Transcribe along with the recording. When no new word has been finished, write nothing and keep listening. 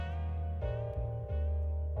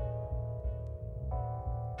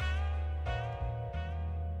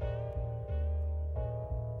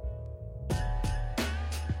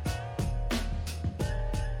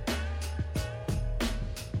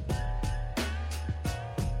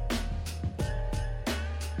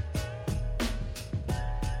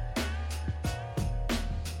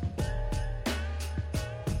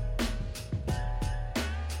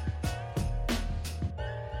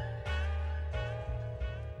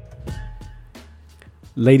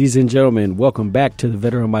Ladies and gentlemen, welcome back to the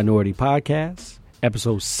Veteran Minority Podcast,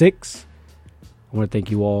 episode 6. I want to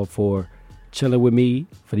thank you all for chilling with me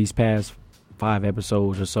for these past 5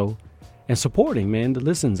 episodes or so and supporting, man, the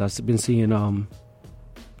listens. I've been seeing,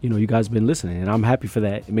 you guys been listening, and I'm happy for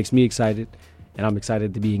that. It makes me excited, and I'm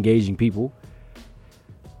excited to be engaging people.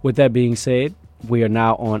 With that being said, we are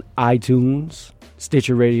now on iTunes,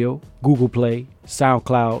 Stitcher Radio, Google Play,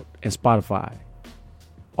 SoundCloud, and Spotify.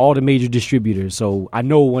 All the major distributors. So I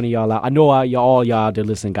know one of y'all out. I know all y'all out there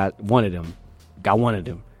listening got one of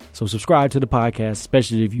them. So subscribe to the podcast,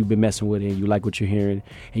 especially if you've been messing with it and you like what you're hearing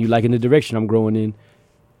and you liking the direction I'm growing in.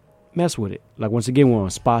 Mess with it. Like, once again, we're on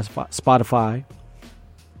Spotify,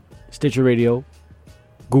 Stitcher Radio,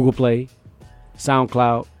 Google Play,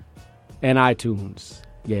 SoundCloud, and iTunes.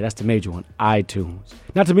 Yeah, that's the major one, iTunes.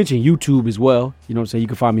 Not to mention YouTube as well. You know what I'm saying? You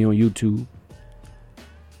can find me on YouTube.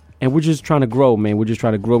 And we're just trying to grow, man. We're just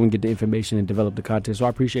trying to grow and get the information and develop the content. So I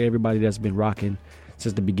appreciate everybody that's been rocking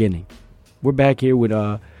since the beginning. We're back here with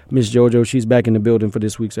Miss JoJo. She's back in the building for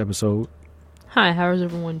this week's episode. Hi, how is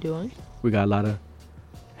everyone doing? We got a lot of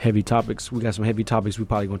heavy topics. We got some heavy topics we're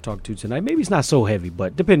probably going to talk to tonight. Maybe it's not so heavy,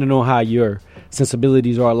 but depending on how your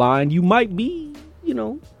sensibilities are aligned, you might be,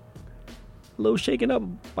 a little shaken up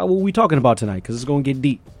by what we're talking about tonight, because it's going to get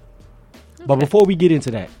deep. Okay. But before we get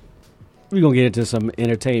into that, we're going to get into some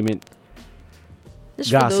entertainment.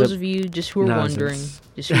 Just gossip, for those of you just who are wondering,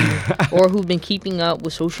 or who've been keeping up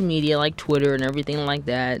with social media like Twitter and everything like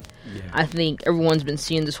that. Yeah. I think everyone's been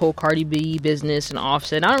seeing this whole Cardi B business and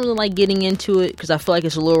Offset. I don't really like getting into it because I feel like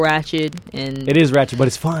it's a little ratchet. And it is ratchet, but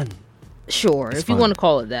it's fun. Sure, it's fun. You want to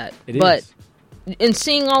call it that. But in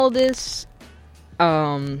seeing all of this,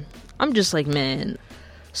 I'm just like, man.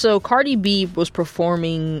 So Cardi B was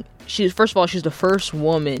performing. First of all, she's the first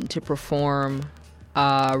woman to perform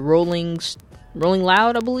Rolling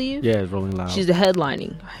Loud, I believe. Yeah, it's Rolling Loud. She was the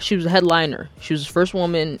headliner. She was the first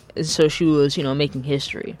woman, and so she was, making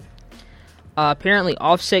history. Apparently,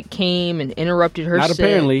 Offset came and interrupted her set. Not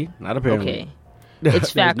apparently. Okay.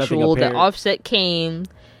 It's factual that Offset came,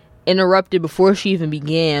 interrupted before she even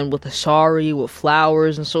began with a sorry, with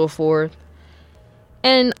flowers and so forth.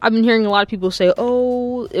 And I've been hearing a lot of people say,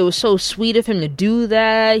 oh, it was so sweet of him to do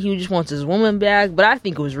that. He just wants his woman back. But I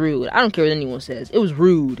think it was rude. I don't care what anyone says. It was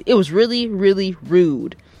rude. It was really, really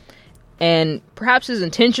rude. And perhaps his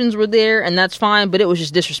intentions were there, and that's fine, but it was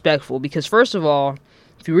just disrespectful. Because first of all,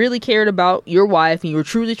 if you really cared about your wife and you were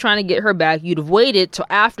truly trying to get her back, you'd have waited till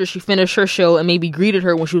after she finished her show and maybe greeted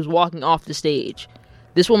her when she was walking off the stage.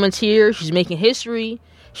 This woman's here. She's making history.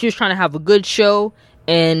 She was trying to have a good show.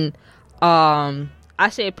 And, I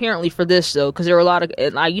say apparently for this, though, because there were a lot of,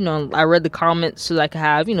 I read the comments so that I could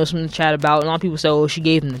have, something to chat about. And a lot of people say, oh, she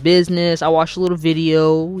gave him the business. I watched a little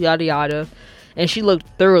video, yada, yada. And she looked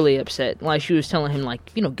thoroughly upset. Like, she was telling him, like,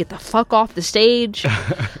 get the fuck off the stage.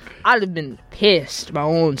 I'd have been pissed my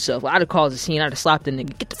own self. I'd have caused a scene. I'd have slapped the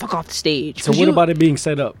nigga. Get the fuck off the stage. So what about it being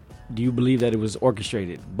set up? Do you believe that it was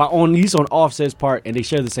orchestrated? He's on Offset's part, and they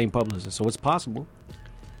share the same publicist. So it's possible.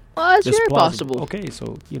 Well, it's very possible. Okay,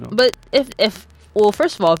 so, But well,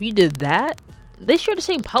 first of all, if you did that, they share the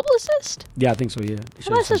same publicist? Yeah, I think so, yeah.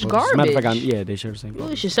 That's such garbage. Matter of fact, they share the same publicist.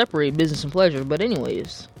 We should separate business and pleasure, but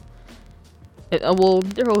anyways. Well,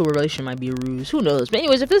 their whole relation might be a ruse. Who knows? But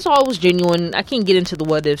anyways, if this all was genuine, I can't get into the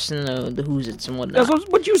what-ifs and the who's-its and whatnot.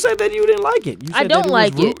 But you said that you didn't like it. You said I don't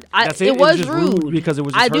like it. It was rude. Because it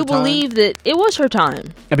was just her time? I do believe that it was her time.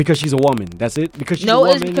 And because she's a woman. That's it? Because she's a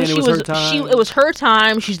woman and it was her time? It was her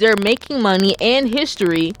time. She's there making money and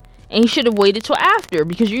history. And he should have waited till after,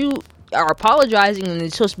 because you are apologizing and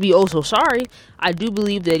it's supposed to be oh so sorry. I do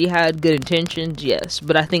believe that he had good intentions, yes,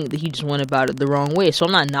 but I think that he just went about it the wrong way. So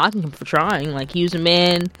I'm not knocking him for trying. Like, he was a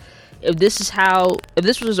man. If this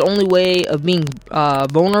was his only way of being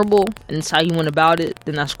vulnerable and that's how he went about it,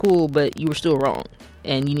 then that's cool. But you were still wrong,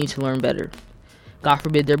 and you need to learn better. God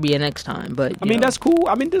forbid there be a next time. But that's cool.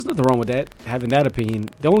 There's nothing wrong with that, having that opinion.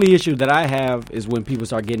 The only issue that I have is when people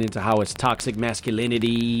start getting into how it's toxic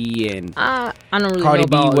masculinity and I don't really Cardi know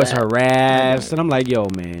about B was that. harassed, and I'm like, yo,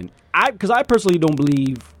 man, because I personally don't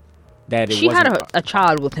believe that she had a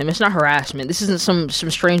child with him. It's not harassment. This isn't some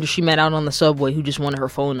stranger she met out on the subway who just wanted her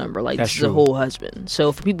phone number. Like, this is a whole husband.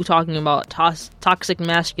 So for people talking about toxic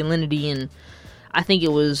masculinity, and I think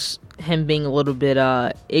it was him being a little bit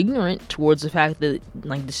ignorant towards the fact that,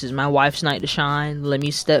 like, this is my wife's night to shine. Let me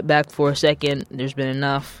step back for a second. There's been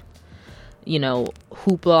enough,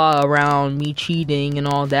 hoopla around me cheating and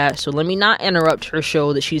all that. So let me not interrupt her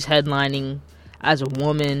show that she's headlining as a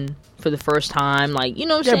woman for the first time. Like, you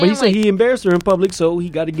know what I'm saying? Yeah, but he said he embarrassed her in public, so he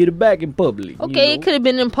got to get it back in public. Okay, it could have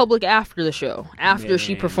been in public after the show, after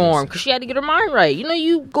she performed, because she had to get her mind right. You know,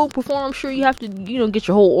 you go perform, I'm sure you have to, you know, get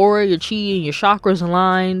your whole aura, your chi, and your chakras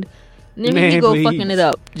aligned. And then you go fucking it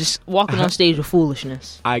up, just walking on stage with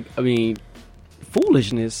foolishness. I mean,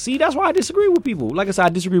 foolishness. See, that's why I disagree with people. Like I said, I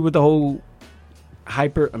disagree with the whole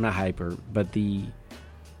I'm not hyper, but the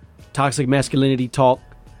toxic masculinity talk.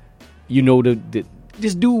 You know,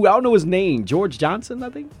 this dude, I don't know his name, George Johnson, I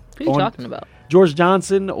think. Who are you talking about? George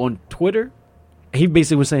Johnson on Twitter. He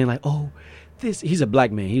basically was saying like, oh, he's a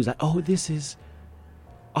black man. He was like, oh, this is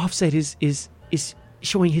Offset is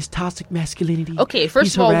showing his toxic masculinity. Okay,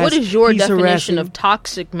 first of all, what is your definition of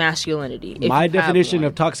toxic masculinity? My definition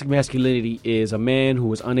of toxic masculinity is a man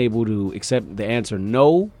who is unable to accept the answer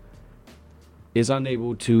no, is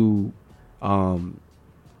unable to,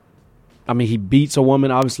 he beats a woman,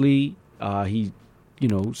 obviously. He,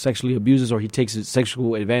 sexually abuses or he takes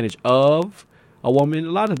sexual advantage of a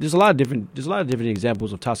woman. There's a lot of different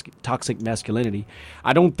examples of toxic masculinity.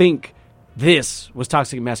 I don't think this was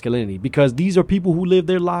toxic masculinity because these are people who live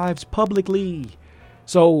their lives publicly.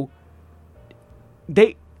 So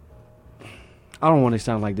I don't want to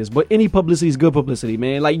sound like this, but any publicity is good publicity,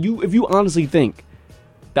 man. Like if you honestly think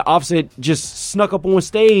that Offset just snuck up on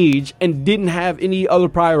stage and didn't have any other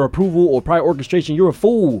prior approval or prior orchestration, you're a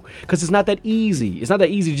fool. Because it's not that easy. It's not that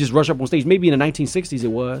easy to just rush up on stage. Maybe in the 1960s it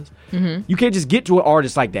was. Mm-hmm. You can't just get to an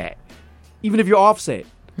artist like that, even if you're Offset.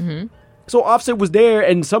 Mm-hmm. So Offset was there,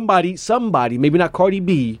 and somebody, maybe not Cardi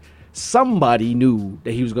B, somebody knew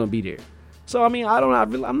that he was going to be there. So, I mean,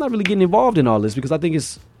 I'm not really getting involved in all this because I think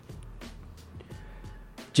it's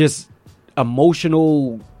just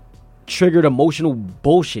triggered emotional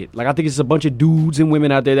bullshit. Like, I think it's a bunch of dudes and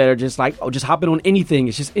women out there that are just like, just hopping on anything.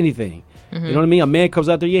 It's just anything. Mm-hmm. You know what I mean? A man comes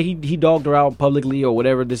out there, he dogged her out publicly or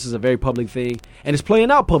whatever. This is a very public thing. And it's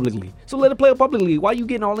playing out publicly. So let it play out publicly. Why are you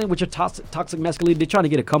getting all in with your toxic masculinity? They're trying to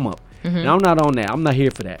get a come up. Mm-hmm. And I'm not on that. I'm not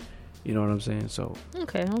here for that. You know what I'm saying? So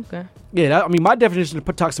Okay. Yeah, my definition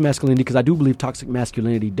of toxic masculinity, because I do believe toxic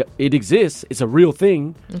masculinity, it exists. It's a real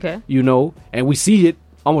thing. Okay. And we see it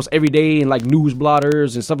almost every day in like news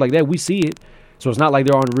blotters and stuff like that. We see it. So it's not like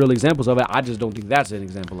there aren't real examples of it. I just don't think that's an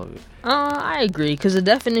example of it. I agree, because the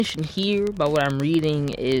definition here, by what I'm reading,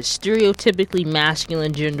 is stereotypically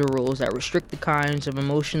masculine gender roles that restrict the kinds of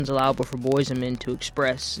emotions allowable for boys and men to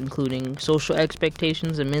express, including social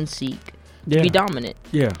expectations that men seek to be dominant.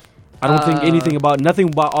 Yeah. I don't think nothing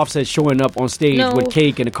about Offset showing up on stage with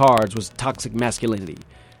cake and the cards was toxic masculinity.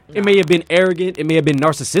 No. It may have been arrogant. It may have been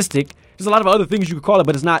narcissistic. There's a lot of other things you could call it,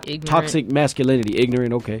 but it's not toxic masculinity.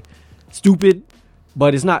 Ignorant, okay. Stupid,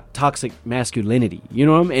 but it's not toxic masculinity. You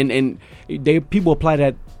know what I mean? And people apply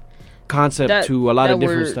that concept to a lot of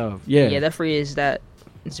different stuff. Yeah, that phrase that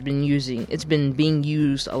it's been being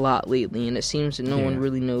used a lot lately, and it seems that no one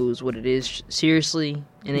really knows what it is seriously,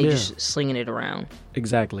 and they just slinging it around.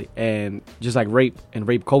 Exactly, and just like rape and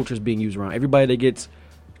rape culture is being used around. Everybody that gets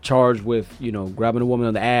charged with, grabbing a woman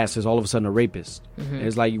on the ass is all of a sudden a rapist. Mm-hmm. And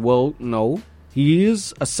it's like, well, no, he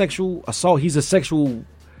is a sexual assault. He's a sexual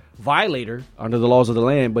violator under the laws of the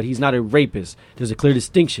land, but he's not a rapist. There's a clear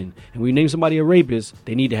distinction. And when you name somebody a rapist,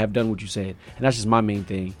 they need to have done what you said. And that's just my main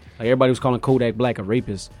thing. Like, everybody was calling Kodak Black a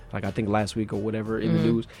rapist, like I think last week or whatever in the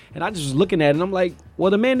news. And I just was looking at it and I'm like,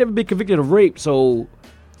 well, the man never been convicted of rape, so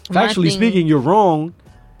factually speaking, you're wrong.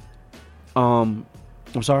 I'm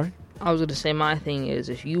sorry? I was going to say, my thing is,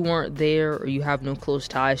 if you weren't there or you have no close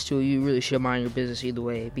ties to it, you really should mind your business either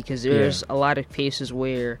way. Because there's a lot of cases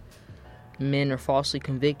where men are falsely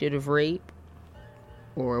convicted of rape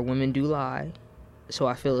or women do lie. So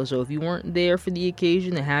I feel as though if you weren't there for the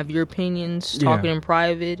occasion, to have your opinions, talking in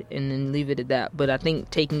private, and then leave it at that. But I think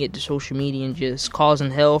taking it to social media and just causing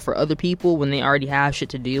hell for other people when they already have shit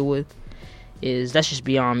to deal with, that's just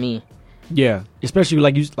beyond me. Yeah, especially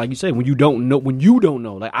like you said, when you don't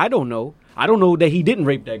know. Like, I don't know that he didn't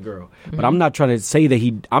rape that girl. Mm-hmm. But I'm not trying to say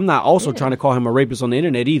that I'm not also trying to call him a rapist on the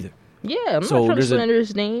internet either. Yeah, I'm not trying to slander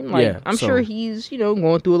his name. Like, I'm sure he's,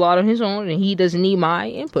 going through a lot on his own, and he doesn't need my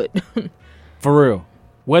input. For real.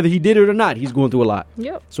 Whether he did it or not, he's going through a lot.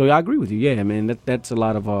 Yep. So I agree with you. Yeah, man, that's a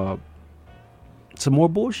lot of some more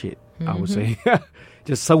bullshit, I would say.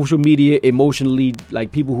 Just social media, emotionally,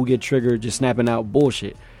 like people who get triggered, just snapping out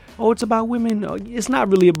bullshit. Oh, it's about women. It's not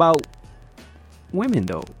really about women,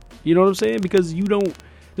 though. You know what I'm saying? Because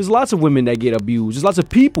there's lots of women that get abused. There's lots of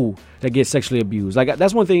people that get sexually abused. Like,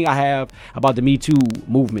 that's one thing I have about the Me Too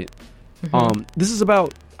movement. Mm-hmm. This is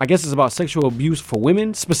about, I guess it's about sexual abuse for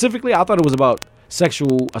women. Specifically, I thought it was about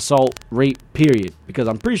sexual assault, rape, period. Because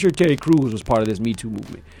I'm pretty sure Terry Crews was part of this Me Too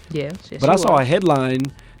movement. Yes, but I saw a headline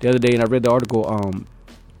the other day, and I read the article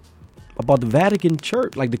about the Vatican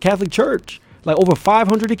Church, like the Catholic Church, like over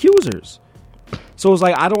 500 accusers. So it's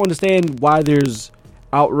like, I don't understand why there's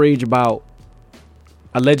outrage about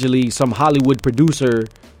allegedly some Hollywood producer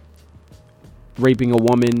raping a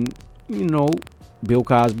woman, you know, Bill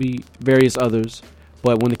Cosby, various others.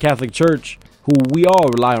 But when the Catholic Church, who we all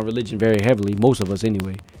rely on religion very heavily, most of us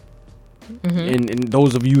anyway, and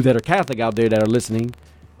those of you that are Catholic out there that are listening,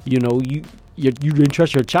 you know, you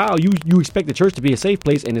entrust your child, you expect the church to be a safe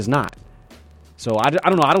place, and it's not. So I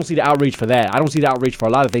don't know. I don't see the outrage for that. I don't see the outrage for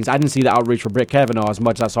a lot of things. I didn't see the outrage for Brett Kavanaugh as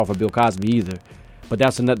much as I saw for Bill Cosby either. But that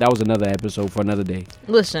was another episode for another day.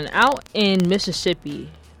 Listen, out in Mississippi,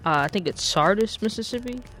 I think it's Sardis,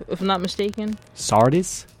 Mississippi, if I'm not mistaken.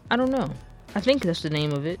 Sardis? I don't know. I think that's the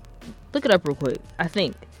name of it. Look it up real quick. I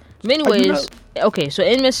think. But anyways, okay, so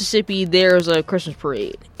in Mississippi, there's a Christmas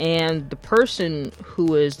parade. And the person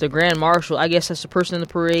who is the Grand Marshal, I guess that's the person in the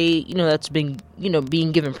parade, you know, that's been, you know,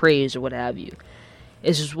 being given praise or what have you,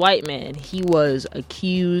 is this white man. He was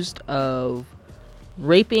accused of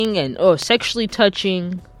raping and sexually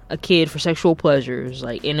touching a kid for sexual pleasures,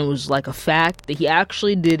 like, and it was like a fact that he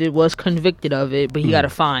actually did it, was convicted of it, but he got a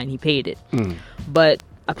fine, he paid it. But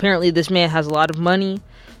apparently this man has a lot of money,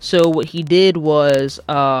 so what he did was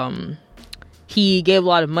he gave a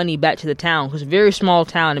lot of money back to the town, because it's a very small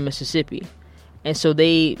town in Mississippi, and so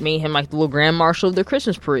they made him like the little Grand Marshal of their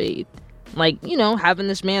Christmas parade, like, you know, having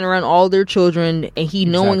this man around all their children, and he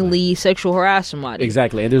knowingly sexual harassed somebody.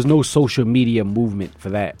 Exactly, and there's no social media movement for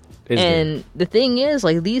that. And the thing is,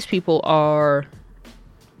 like, these people are,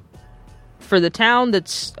 for the town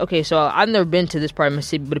that's, okay, so I've never been to this part of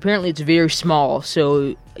Mississippi, but apparently it's very small,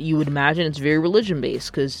 so you would imagine it's very religion-based,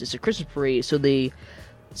 because it's a Christmas parade, so they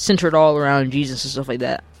center it all around Jesus and stuff like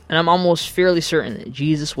that. And I'm almost fairly certain that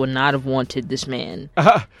Jesus would not have wanted this man.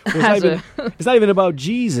 It's not even about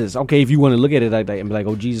Jesus. Okay, if you want to look at it like that and be like,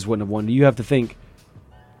 oh, Jesus wouldn't have wanted, you have to think,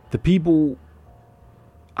 the people,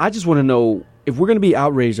 I just want to know, if we're going to be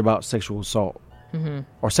outraged about sexual assault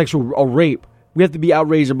or sexual or rape, we have to be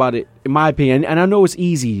outraged about it, in my opinion. And I know it's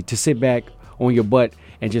easy to sit back on your butt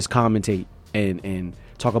and just commentate and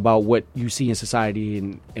talk about what you see in society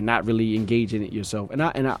and not really engage in it yourself. And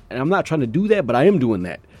I'm not trying to do that, but I am doing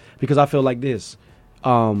that because I feel like this.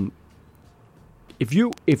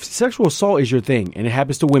 If sexual assault is your thing and it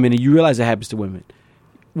happens to women and you realize it happens to women,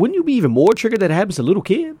 wouldn't you be even more triggered that it happens to little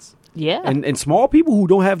kids? Yeah. And small people who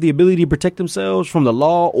don't have the ability to protect themselves from the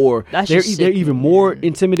law, or they're even more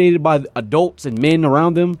intimidated by adults and men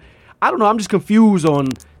around them. I don't know. I'm just confused on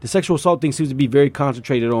the sexual assault thing. Seems to be very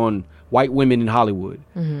concentrated on white women in Hollywood.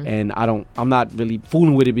 And I'm not really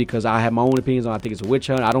fooling with it because I have my own opinions on it. I think it's a witch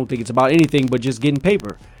hunt. I don't think it's about anything but just getting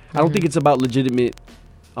paper. I don't think it's about legitimate,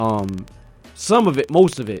 some of it,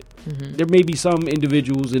 most of it. There may be some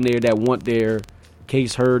individuals in there that want their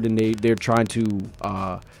case heard and they're trying to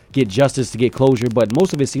get justice to get closure, but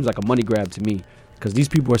most of it seems like a money grab to me because these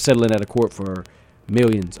people are settling at a court for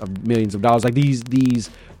millions of dollars. Like these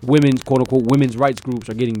women's, quote unquote, women's rights groups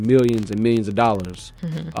are getting millions and millions of dollars,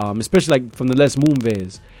 especially like from the Les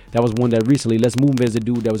Moonves. That was one that recently, Les Moonves, the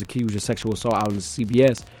dude that was accused of sexual assault out in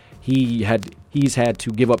CBS, he's had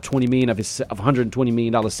to give up $20 million of $120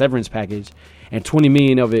 million severance package, and $20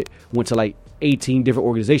 million of it went to like 18 different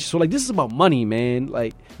organizations. So like, this is about money, man.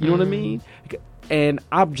 Like, you know what I mean? And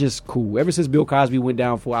I'm just cool. Ever since Bill Cosby went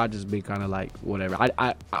down I've just been kind of like, whatever.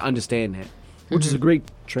 I understand that, which is a great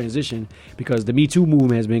transition because the Me Too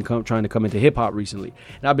movement has been trying to come into hip hop recently.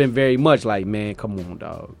 And I've been very much like, man, come on,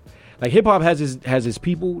 dog. Like, hip hop has his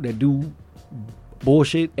people that do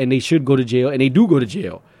bullshit and they should go to jail, and they do go to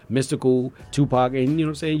jail. Mystical, Tupac, and you know what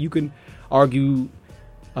I'm saying? You can argue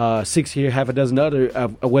 6 here, half a dozen other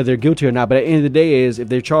whether they're guilty or not, but at the end of the day is if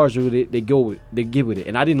they're charged with it, they get with it.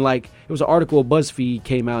 And I didn't like, it was an article BuzzFeed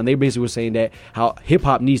came out and they basically were saying that how hip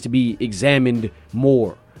hop needs to be examined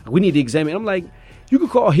more. We need to examine. I'm like, you could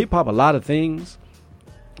call hip hop a lot of things,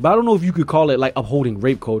 but I don't know if you could call it like upholding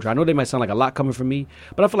rape culture. I know they might sound like a lot coming from me,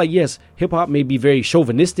 but I feel like, yes, hip hop may be very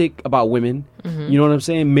chauvinistic about women. You know what I'm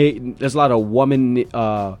saying? There's a lot of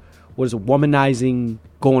womanizing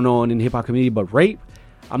going on in the hip hop community, but rape,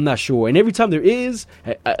 I'm not sure. And every time there is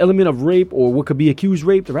an element of rape or what could be accused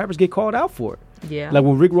rape, the rappers get called out for it. Yeah. Like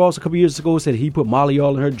when Rick Ross a couple years ago said he put Molly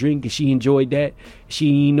all in her drink and she enjoyed that. She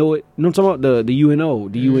didn't know it. You know what I'm talking about? The UNO.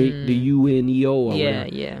 The UNEO. Or yeah,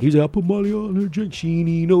 whatever. Yeah. He was like, I put Molly all in her drink. She didn't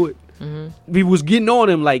even know it. People was getting on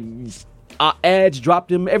him like ads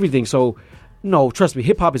dropped him, everything. So, no, trust me,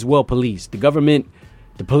 hip hop is well policed. The government,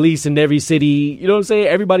 the police in every city, you know what I'm saying?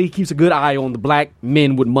 Everybody keeps a good eye on the black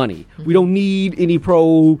men with money. We don't need any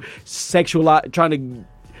pro-sexual trying to,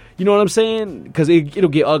 You know what I'm saying? Because it'll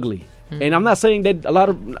get ugly. And I'm not saying that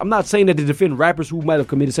to defend rappers who might have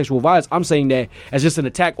committed sexual violence. I'm saying that as just an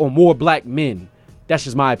attack on more black men. That's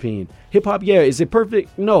just my opinion. Hip hop, yeah, is it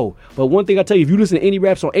perfect? No. But one thing I tell you, if you listen to any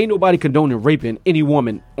rap song, ain't nobody condoning raping any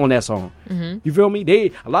woman on that song. You feel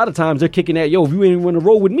me? A lot of times they're kicking that, yo, if you ain't want to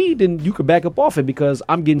roll with me, then you could back up off it because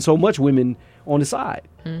I'm getting so much women on the side.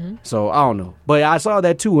 So I don't know. But I saw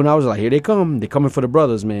that too, and I was like, here they come. They're coming for the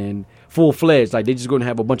brothers, man. Full-fledged. Like, they're just going to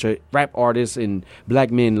have a bunch of rap artists and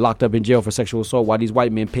black men locked up in jail for sexual assault while these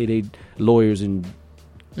white men pay their lawyers and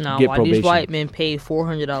get probation. These white men pay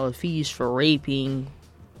 $400 fees for raping.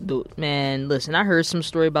 Man, listen, I heard some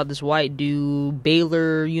story about this white dude,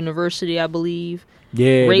 Baylor University, I believe.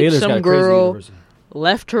 Yeah, raped Baylor's some got a girl, crazy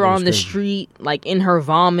left her on the street, like in her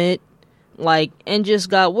vomit, like, and just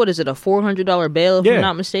got, what is it, a $400 bail if I'm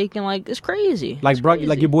not mistaken? Like, it's crazy. Like it's Brock, crazy.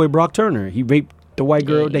 like your boy Brock Turner, he raped the white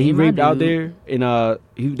girl that he raped out there in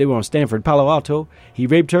they were on Stanford, Palo Alto. He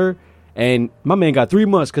raped her, and my man got 3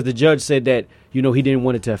 months because the judge said that he didn't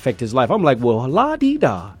want it to affect his life. I'm like, well,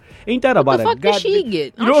 la-dee-da. Ain't that about what the fuck did she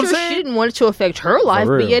get? I'm sure she didn't want it to affect her life,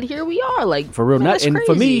 but yet here we are. Like, for real, that's and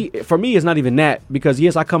crazy. for me, it's not even that because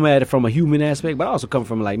yes, I come at it from a human aspect, but I also come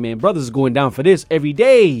from like, man, brothers is going down for this every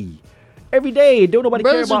day. Every day, don't nobody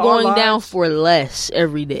brothers care about are our going down lives. for less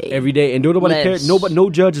every day. Every day, and don't nobody care.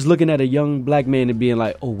 No judge is looking at a young black man and being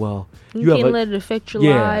like, oh well, you can't let it affect your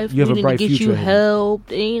life. You have a bright get future. You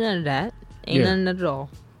help. Ain't none of that. Ain't none of that at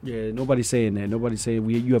all. Yeah, nobody's saying that. Nobody's saying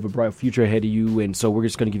you have a bright future ahead of you, and so we're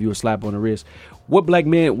just gonna give you a slap on the wrist. What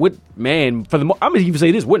man? I'm gonna even say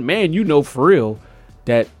this: what man you know for real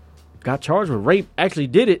that got charged with rape actually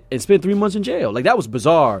did it and spent 3 months in jail? Like, that was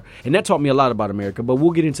bizarre, and that taught me a lot about America. But we'll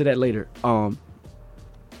get into that later.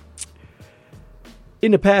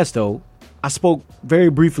 In the past, though, I spoke very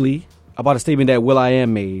briefly about a statement that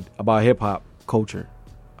will.i.am made about hip hop culture.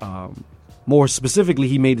 More specifically,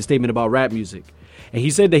 he made the statement about rap music. And he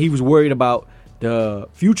said that he was worried about the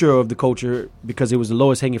future of the culture because it was the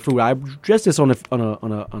lowest hanging fruit. I addressed this on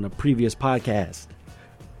a previous podcast.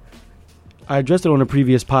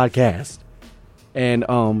 And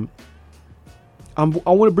I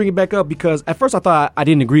want to bring it back up because at first I thought I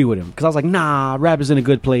didn't agree with him because I was like, nah, rap is in a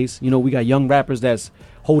good place. We got young rappers that's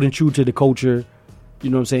holding true to the culture.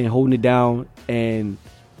 You know what I'm saying? Holding it down and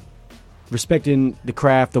respecting the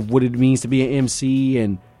craft of what it means to be an MC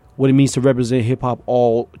and what it means to represent hip hop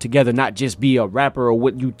all together, not just be a rapper or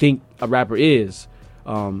what you think a rapper is.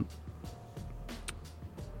 And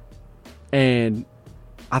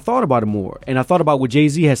I thought about it more, and I thought about what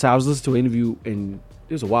Jay-Z had said. I was listening to an interview, and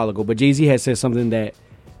it was a while ago, but Jay-Z had said something that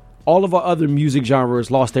all of our other music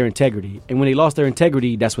genres lost their integrity, and when they lost their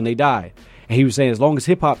integrity, that's when they died. And he was saying, as long as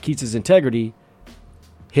hip hop keeps its integrity,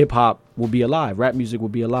 hip hop will be alive. Rap music will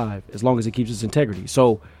be alive as long as it keeps its integrity.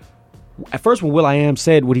 So at first, when will.i.am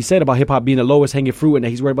said what he said about hip hop being the lowest hanging fruit and that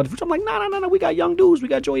he's worried about the future, I'm like, no. We got young dudes. We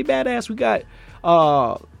got Joey Badass. We got,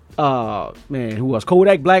 who else?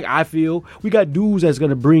 Kodak Black, I feel. We got dudes that's going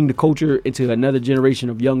to bring the culture into another generation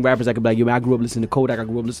of young rappers that could be like, yo, man, I grew up listening to Kodak. I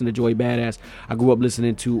grew up listening to Joey Badass. I grew up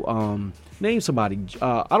listening to, name somebody.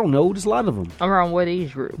 I don't know. There's a lot of them. Around what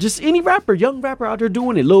age group? Just any rapper, young rapper out there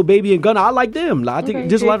doing it. Lil Baby and Gunna. I like them. I think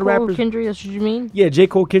there's a lot of rappers. Kendrick, that's what you mean? Yeah, J.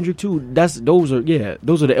 Cole, Kendrick too. Those are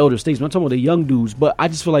the elder statesmen. I'm talking about the young dudes. But I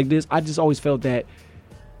just feel like this. I just always felt that,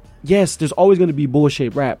 yes, there's always going to be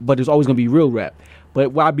bullshit rap, but there's always going to be real rap.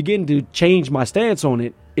 But where I begin to change my stance on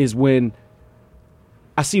it is when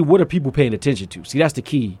I see what are people paying attention to. See, that's the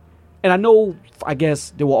key. And I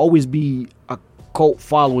guess there will always be a cult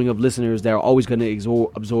following of listeners that are always going to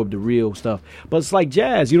absorb the real stuff. But it's like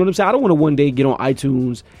jazz, you know what I'm saying? I don't want to one day get on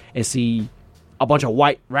iTunes and see a bunch of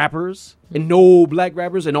white rappers and no black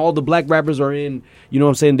rappers, and all the black rappers are in, you know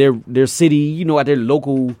what I'm saying, their city, at their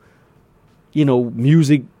local,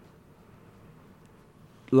 music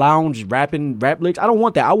lounge rap lyrics. I don't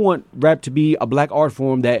want that. I want rap to be a black art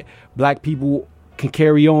form that black people can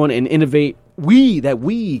carry on and innovate. We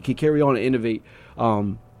can carry on and innovate,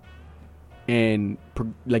 and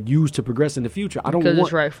use to progress in the future. Because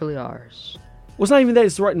it's rightfully ours. Well, it's not even that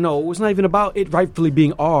it's right. No, it's not even about it rightfully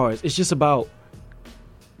being ours. It's just about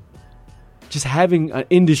just having an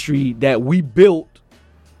industry that we built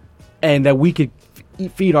and that we could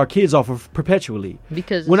feed our kids off of perpetually.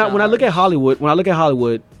 Because when I look at Hollywood,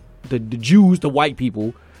 the Jews, the white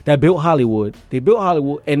people that built Hollywood,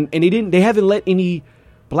 and they haven't let any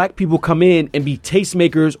black people come in and be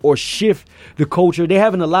tastemakers or shift the culture. They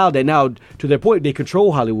haven't allowed that. Now, to their point, they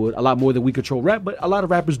control Hollywood a lot more than we control rap, but a lot of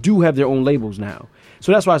rappers do have their own labels now.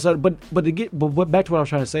 So that's why I said, but back to what I was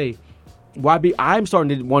trying to say, I'm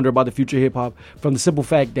starting to wonder about the future of hip hop from the simple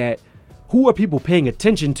fact that who are people paying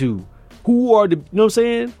attention to? Who are the, you know what I'm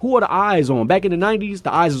saying? Who are the eyes on? Back in the 90s,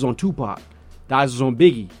 the eyes was on Tupac. The eyes was on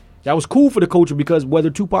Biggie. That was cool for the culture because whether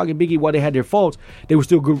Tupac and Biggie, while they had their faults, they were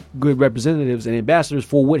still good representatives and ambassadors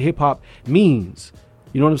for what hip-hop means.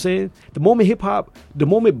 You know what I'm saying? The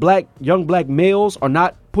moment young black males are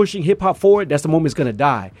not pushing hip-hop forward, that's the moment it's going to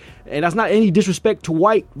die. And that's not any disrespect to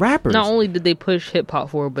white rappers. Not only did they push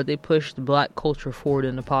hip-hop forward, but they pushed the black culture forward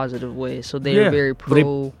in a positive way. So they are very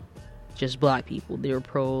pro just black people. They were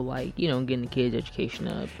pro, like, you know, getting the kids' education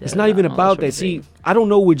up. It's not even about that. See, I don't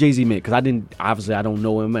know what Jay-Z meant because I don't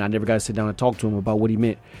know him and I never got to sit down and talk to him about what he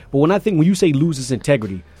meant. But when you say lose its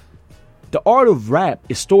integrity, the art of rap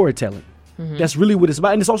is storytelling. That's really what it's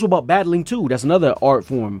about. And it's also about battling, too. That's another art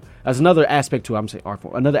form. That's another aspect to,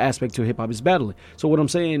 another aspect to hip-hop is battling. So what I'm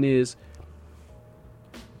saying is,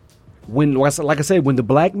 like I said, when the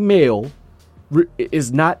black male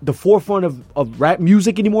is not the forefront of rap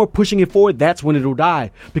music anymore, pushing it forward, that's when it'll die.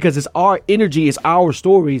 Because it's our energy, it's our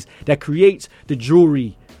stories that creates the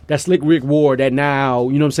jewelry that Slick Rick wore that now,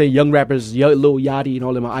 you know what I'm saying, young rappers, Lil Yachty and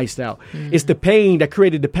all them are iced out. It's the pain that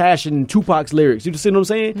created the passion in Tupac's lyrics. You see what I'm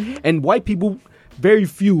saying? And white people, very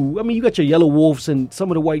few. I mean, you got your Yellow Wolves and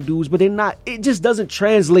some of the white dudes, but they're not, it just doesn't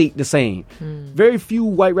translate the same. Very few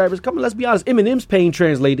white rappers. Come on, let's be honest, Eminem's pain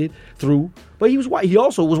translated through, but he was white. He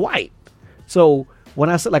also was white. So when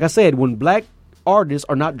I said, when black artists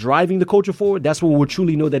are not driving the culture forward, that's when we'll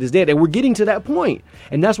truly know that it's dead. And we're getting to that point.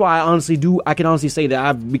 And that's why I can honestly say that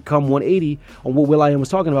I've become 180 on what Will.i.am was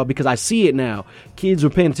talking about, because I see it now. Kids are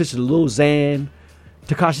paying attention to Lil Xan.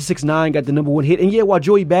 Tekashi 6ix9ine got the #1 hit. And yeah, while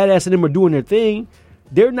Joey Badass and them are doing their thing,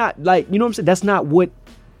 they're not like, you know what I'm saying? That's not what,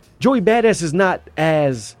 Joey Badass is not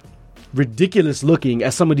as ridiculous looking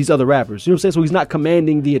as some of these other rappers. You know what I'm saying? So he's not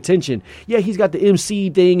commanding the attention. Yeah, he's got the MC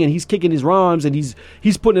thing and he's kicking his rhymes and he's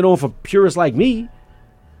putting it on for purists like me.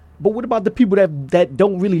 But what about the people that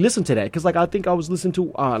don't really listen to that? Because like I think I was listening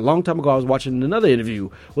to a long time ago, I was watching another interview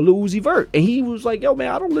with Lil Uzi Vert, and he was like, "Yo, man,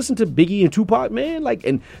 I don't listen to Biggie and Tupac, man." Like,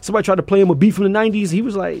 and somebody tried to play him a beat from the '90s. He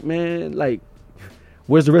was like, "Man, like,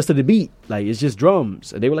 where's the rest of the beat? Like, it's just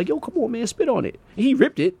drums." And they were like, "Yo, come on, man, spit on it." And he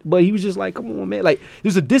ripped it, but he was just like, "Come on, man." Like,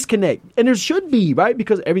 there's a disconnect, and there should be, right?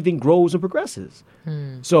 Because everything grows and progresses.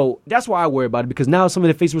 So that's why I worry about it, because now some of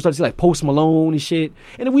the faces we're starting to see, like Post Malone and shit.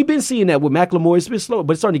 And we've been seeing that with Macklemore. It's been slow,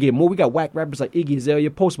 but it's starting to get more. We got whack rappers like Iggy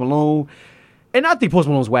Azalea, Post Malone. And I think Post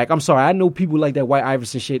Malone's whack. I'm sorry. I know people like that White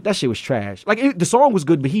Iverson shit. That shit was trash. Like, the song was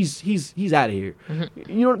good, but he's out of here.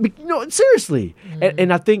 You know, seriously.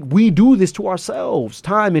 And I think we do this to ourselves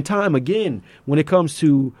time and time again when it comes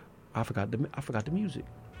to, I forgot the music.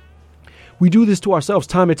 We do this to ourselves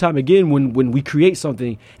time and time again when we create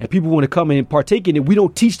something and people want to come in and partake in it. We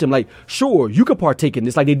don't teach them, like, sure, you can partake in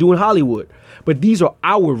this like they do in Hollywood, but these are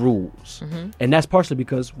our rules. And that's partially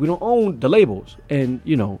because we don't own the labels. And,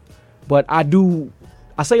 you know, but I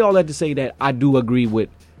say all that to say that I do agree with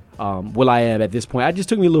Will.i.am at this point. I just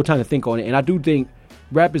took me a little time to think on it, and I do think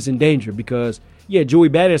rap is in danger because, yeah, Joey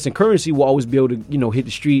Badass and Currency will always be able to, you know, hit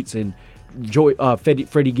the streets, and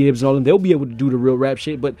Freddie Gibbs and all them, they'll be able to do the real rap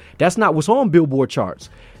shit, but that's not what's on Billboard charts.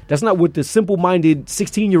 That's not what the simple-minded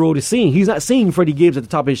 16-year-old is seeing. He's not seeing Freddie Gibbs at the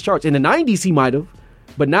top of his charts. In the 90s, he might have,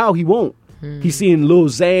 but now he won't. He's seeing Lil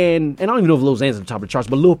Xan, and I don't even know if Lil Xan's at the top of the charts,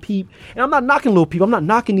 but Lil Peep. And I'm not knocking Lil Peep. I'm not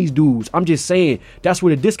knocking these dudes. I'm just saying that's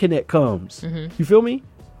where the disconnect comes. You feel me?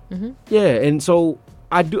 Yeah, and so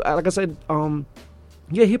I do, like I said,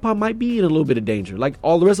 yeah, hip-hop might be in a little bit of danger, like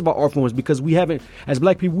all the rest of our art forms, because we haven't, as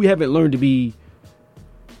black people, we haven't learned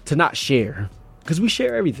to not share. Because we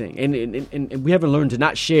share everything, and we haven't learned to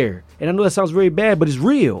not share. And I know that sounds very bad, but it's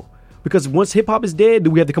real. Because once hip-hop is dead,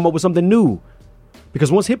 then we have to come up with something new. Because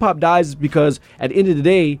once hip-hop dies, it's because at the end of the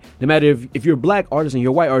day, no matter if you're a black artist and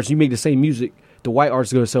you're a white artist, you make the same music, the white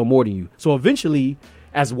artist is going to sell more than you. So eventually,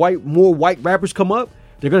 as more white rappers come up,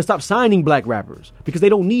 they're going to stop signing black rappers because they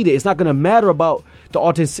don't need it. It's not going to matter about the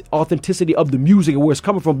authenticity of the music and where it's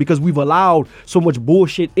coming from, because we've allowed so much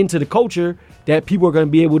bullshit into the culture that people are going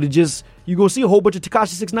to be able to just, you're going to see a whole bunch of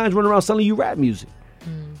Tekashi 6ix9ines running around selling you rap music.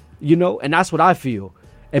 You know, and that's what I feel.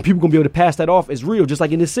 And people going to be able to pass that off as real, just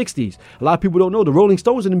like in the 60s. A lot of people don't know the Rolling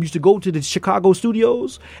Stones and them used to go to the Chicago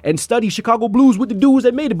studios and study Chicago blues with the dudes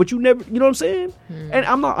that made it, but you never, you know what I'm saying? And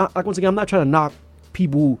I'm not, like, once again, I'm not trying to knock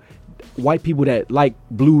people, white people that like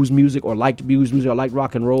blues music or like blues music or like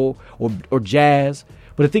rock and roll or jazz.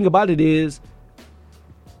 But the thing about it is,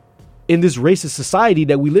 in this racist society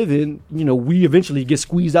that we live in, you know, we eventually get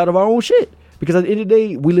squeezed out of our own shit. Because at the end of the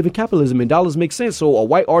day, we live in capitalism and dollars make sense. So a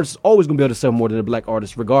white artist is always going to be able to sell more than a black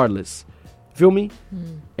artist regardless. Feel me?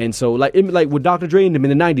 And so like with Dr. Dre and them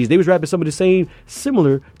in the 90s, they was rapping some of the same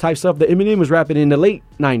similar type stuff that Eminem was rapping in the late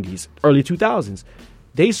 90s, early 2000s.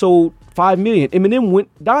 They sold 5 million. Eminem went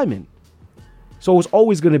diamond. So it's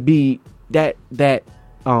always going to be that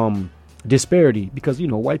disparity because,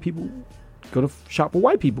 white people going to shop for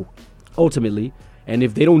white people ultimately. And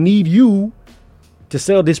if they don't need you to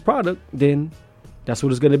sell this product, then that's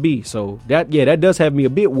what it's going to be. So that does have me a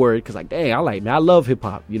bit worried because dang, I love hip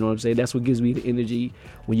hop. You know what I'm saying? That's what gives me the energy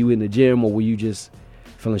when you in the gym or when you just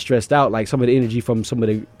feeling stressed out. Like some of the energy from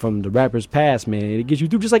the rappers past, man, it gets you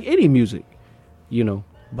through just like any music,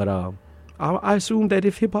 But I assume that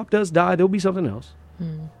if hip hop does die, there'll be something else.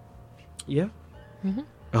 Yeah. Mm-hmm.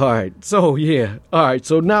 All right. So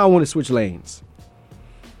So now I want to switch lanes.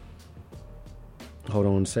 Hold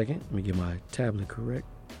on a second. Let me get my tablet correct.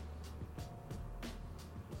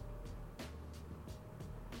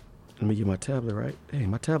 Let me get my tablet right. Hey,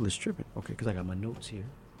 my tablet's tripping. Okay, because I got my notes here.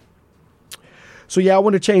 So, I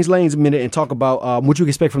want to change lanes a minute and talk about what you can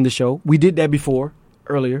expect from the show. We did that before,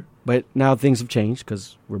 earlier, but now things have changed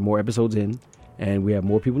because we're more episodes in and we have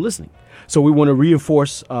more people listening. So we want to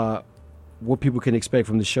reinforce what people can expect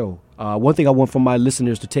from the show. One thing I want from my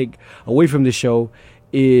listeners to take away from the show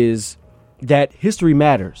is that history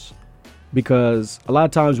matters. Because a lot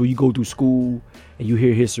of times when you go through school and you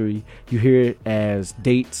hear history, you hear it as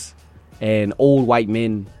dates and old white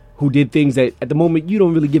men who did things that at the moment you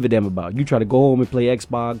don't really give a damn about. You try to go home and play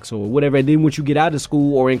Xbox or whatever. And then once you get out of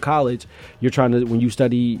school or in college, you're trying to, when you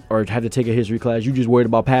study or have to take a history class, you're just worried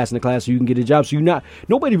about passing the class so you can get a job. So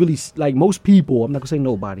nobody really, like most people, I'm not going to say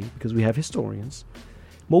nobody because we have historians.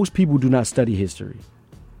 Most people do not study history.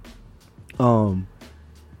 And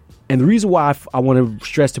the reason why I want to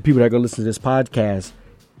stress to people that are going to listen to this podcast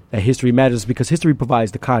that history matters is because history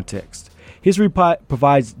provides the context. History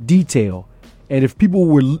provides detail. And if people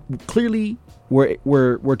were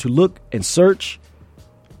to look and search,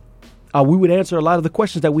 we would answer a lot of the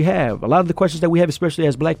questions that we have. A lot of the questions that we have, especially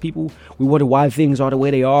as black people, we wonder why things are the way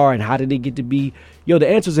they are and how did they get to be. The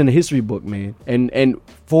answer's in the history book, man. And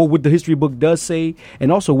for what the history book does say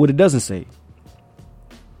and also what it doesn't say.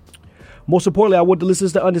 Most importantly, I want the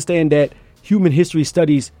listeners to understand that history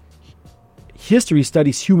studies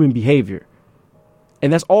human behavior.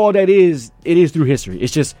 And that's all that is. It is through history.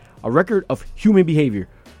 It's just a record of human behavior.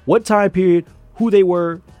 What time period, who they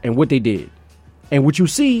were, and what they did. And what you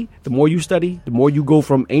see, the more you study, the more you go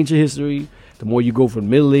from ancient history, the more you go from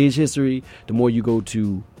Middle Age history, the more you go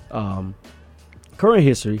to current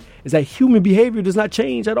history, is that human behavior does not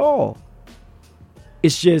change at all.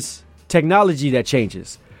 It's just technology that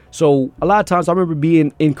changes. So a lot of times I remember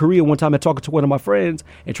being in Korea one time and talking to one of my friends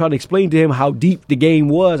and trying to explain to him how deep the game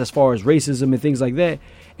was as far as racism and things like that.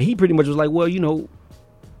 And he pretty much was like, well,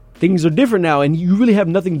 things are different now. And you really have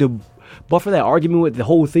nothing to buffer that argument with, the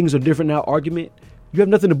whole things are different now argument. You have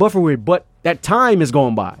nothing to buffer with, but that time is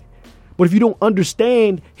gone by. But if you don't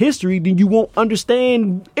understand history, then you won't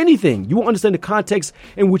understand anything. You won't understand the context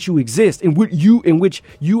in which you exist, in which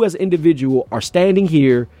you as an individual are standing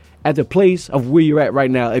here at the place of where you're at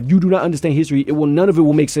right now. If you do not understand history, none of it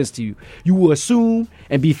will make sense to you. You will assume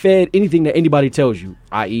and be fed anything that anybody tells you,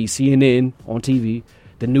 i.e. CNN on TV,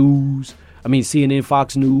 the news, CNN,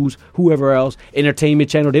 Fox News, whoever else,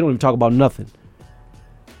 entertainment channel. They don't even talk about nothing.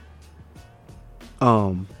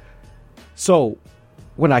 So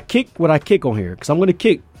when I kick on here, because I'm going to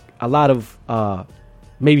kick a lot of,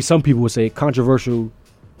 maybe some people would say controversial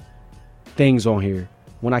things on here.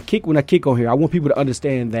 When I kick on here, I want people to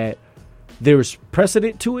understand that there's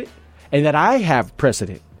precedent to it and that I have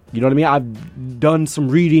precedent. You know what I mean? I've done some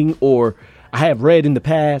reading or I have read in the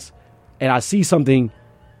past and I see something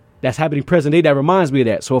that's happening present day that reminds me of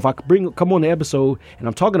that. So if I come on the episode and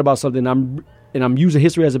I'm talking about something and I'm using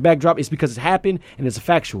history as a backdrop, it's because it's happened and it's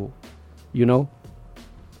factual,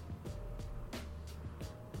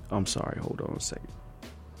 I'm sorry. Hold on a second.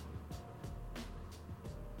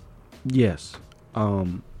 Yes.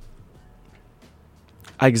 An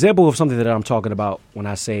example of something that I'm talking about when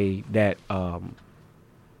I say that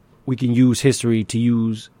we can use history to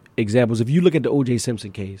use examples. If you look at the O.J.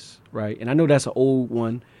 Simpson case, right? And I know that's an old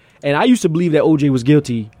one. And I used to believe that O.J. was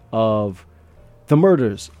guilty of the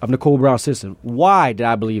murders of Nicole Brown Simpson. Why did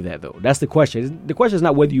I believe that, though? That's the question. The question is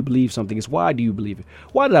not whether you believe something. It's why do you believe it?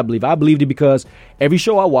 Why did I believe it? I believed it because every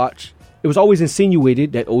show I watched, it was always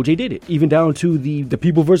insinuated that O.J. did it, even down to the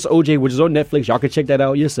People vs. O.J., which is on Netflix. Y'all can check that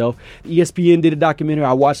out yourself. ESPN did a documentary.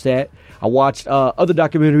 I watched that. I watched other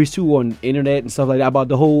documentaries, too, on the internet and stuff like that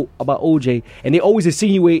about O.J. And they always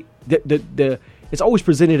insinuate it's always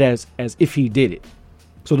presented as if he did it.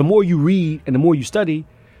 So the more you read and the more you study,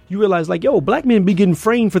 you realize like, yo, black men be getting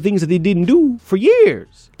framed for things that they didn't do for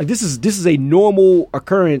years. Like this is a normal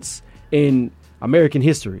occurrence in American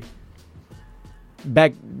history.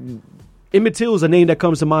 Emmett Till is a name that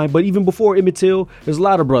comes to mind, but even before Emmett Till, there's a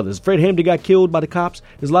lot of brothers. Fred Hampton got killed by the cops.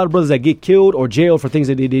 There's a lot of brothers that get killed or jailed for things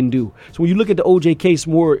that they didn't do. So when you look at the OJ case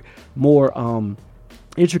more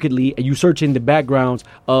intricately, and you search in the backgrounds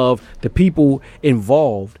of the people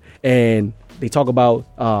involved, and they talk about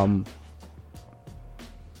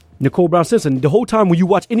Nicole Brown Simpson, the whole time when you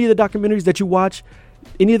watch any of the documentaries that you watch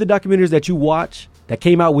that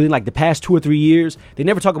came out within like the past 2 or 3 years, they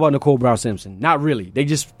never talk about Nicole Brown Simpson. Not really. They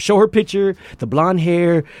just show her picture, the blonde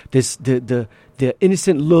hair, the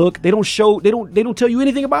innocent look. They don't tell you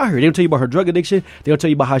anything about her. They don't tell you about her drug addiction. They don't tell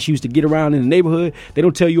you about how she used to get around in the neighborhood. They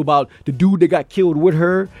don't tell you about the dude that got killed with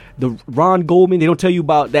her, the Ron Goldman. They don't tell you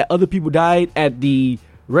about that other people died at the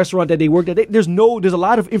restaurant that they worked at. There's a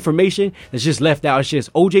lot of information that's just left out. It's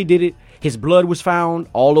just OJ did it. His blood was found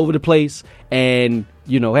all over the place, and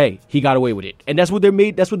hey, he got away with it. And that's what they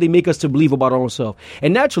make us to believe about ourselves.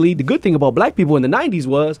 And naturally, the good thing about black people in the 90s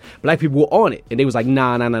was black people were on it, and they was like,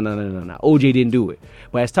 nah, OJ didn't do it.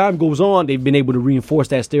 But as time goes on, they've been able to reinforce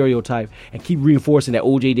that stereotype and keep reinforcing that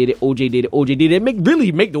OJ did it,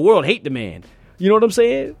 really make the world hate the man. You know what I'm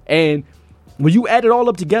saying? And when you add it all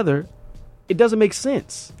up together, it doesn't make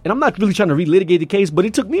sense. And I'm not really trying to relitigate the case, but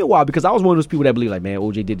it took me a while because I was one of those people that believe like, man,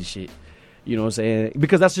 OJ did the shit. You know what I'm saying?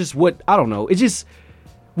 Because that's just what, I don't know. It's just,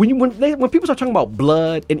 when people start talking about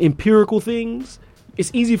blood and empirical things, it's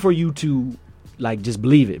easy for you to like just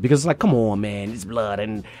believe it because it's like, come on, man, it's blood,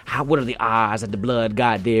 and what are the odds that the blood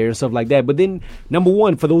got there and stuff like that. But then, number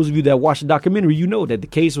one, for those of you that watched the documentary, you know that the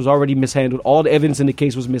case was already mishandled. All the evidence in the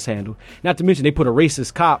case was mishandled. Not to mention they put a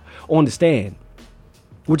racist cop on the stand,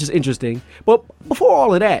 which is interesting. But before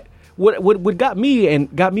all of that, what got me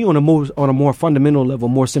on a more fundamental level,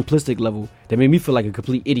 more simplistic level, that made me feel like a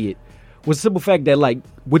complete idiot, was the simple fact that, like,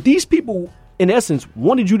 what these people, in essence,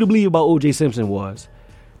 wanted you to believe about O.J. Simpson was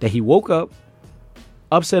that he woke up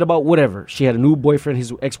upset about whatever. She had a new boyfriend.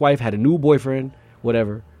 His ex-wife had a new boyfriend,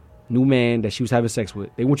 whatever, new man that she was having sex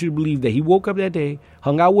with. They want you to believe that he woke up that day,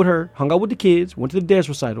 hung out with her, hung out with the kids, went to the dance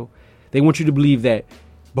recital. They want you to believe that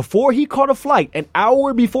before he caught a flight, an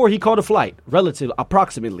hour before he caught a flight,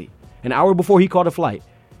 approximately an hour before he caught a flight,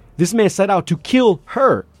 this man set out to kill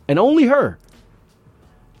her, and only her.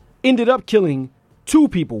 Ended up killing 2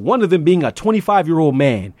 people, one of them being a 25-year-old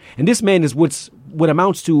man. And this man is what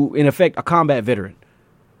amounts to, in effect, a combat veteran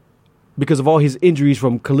because of all his injuries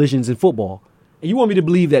from collisions in football. And you want me to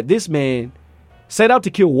believe that this man set out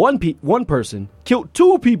to kill one person, killed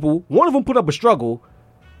 2 people, one of them put up a struggle,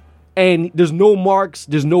 and there's no marks,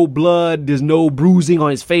 there's no blood, there's no bruising on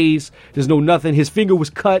his face, there's no nothing. His finger was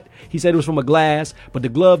cut. He said it was from a glass, but the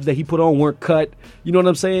gloves that he put on weren't cut. You know what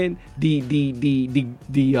I'm saying? The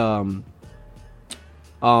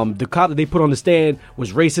cop that they put on the stand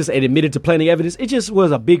was racist and admitted to planting evidence. It just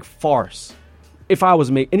was a big farce. If I was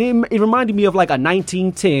and it reminded me of like a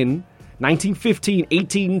 1910, 1915,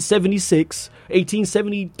 1876,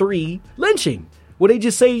 1873 lynching, where they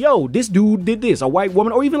just say, yo, this dude did this. A white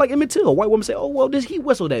woman, or even like Emmett Till, a white woman say, oh, well, he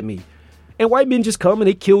whistled at me. And white men just come and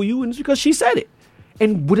they kill you, and it's because she said it.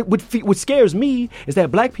 And what scares me is that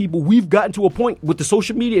black people, we've gotten to a point with the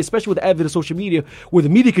social media, especially with the advent of social media, where the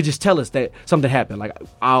media could just tell us that something happened. Like,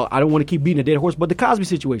 I don't want to keep beating a dead horse, but the Cosby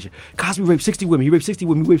situation. Cosby raped 60 women. He raped 60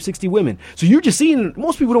 women. He raped 60 women. So you're just seeing,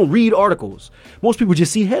 most people don't read articles. Most people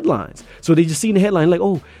just see headlines. So they just see the headline like,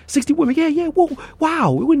 oh, 60 women. Yeah. Whoa,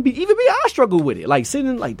 wow. It wouldn't be, even me, I struggle with it. Like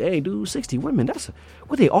sitting like, dang, dude, 60 women.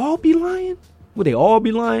 Would they all be lying?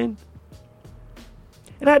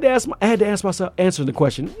 And I had to ask myself, answer the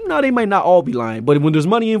question. No, they might not all be lying, but when there's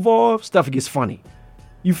money involved, stuff gets funny.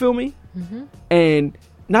 You feel me? Mm-hmm. And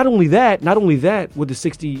not only that, with the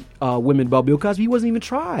 60 women about Bill Cosby, he wasn't even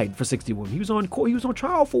tried for 60 women. He was on court. He was on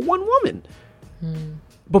trial for 1 woman. Mm.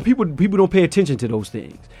 But people don't pay attention to those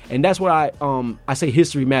things, and that's why I say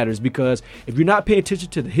history matters, because if you're not paying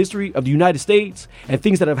attention to the history of the United States and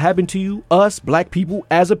things that have happened to you, us black people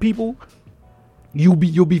as a people,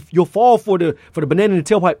 you'll fall for the banana in the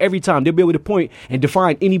tailpipe every time. They'll be able to point and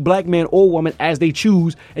define any black man or woman as they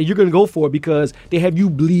choose, and you're gonna go for it because they have you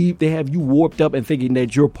warped up and thinking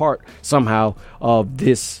that you're part somehow of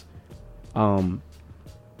this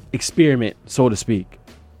experiment, so to speak.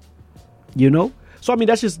 You know? So I mean,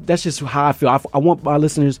 that's just how I feel. I want my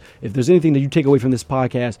listeners, if there's anything that you take away from this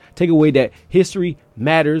podcast, take away that history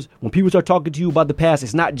matters. When people start talking to you about the past,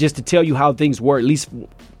 it's not just to tell you how things were, at least.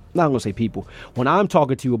 Not going to say people. When I'm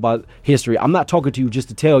talking to you about history, I'm not talking to you just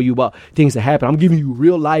to tell you about things that happen. I'm giving you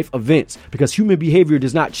real life events, because human behavior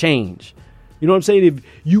does not change. You know what I'm saying? If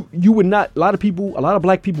you would not, a lot of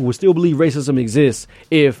black people would still believe racism exists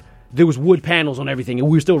if there was wood panels on everything and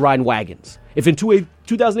we were still riding wagons. If in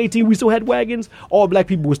 2018 we still had wagons, all black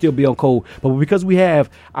people would still be on coal. But because we have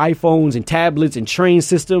iPhones and tablets and train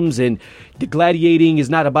systems, and the gladiating is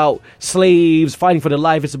not about slaves fighting for their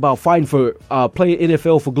life, it's about fighting for playing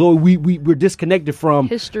NFL for glory. We're disconnected from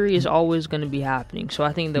history. Is always going to be happening. So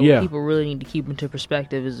I think that what people really need to keep into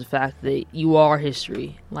perspective is the fact that you are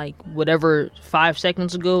history. Like whatever 5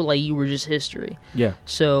 seconds ago, like you were just history. Yeah.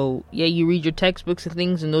 So yeah, you read your textbooks and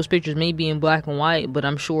things, and those pictures may be in black and white, but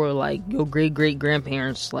I'm sure like your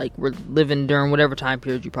great-great-grandparents like were living during whatever time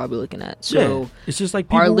period you're probably looking at. So it's just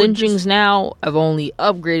like our lynchings now have only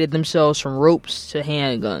upgraded themselves from ropes to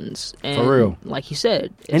handguns. And for real, like you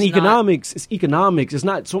said, and economics. It's economics. It's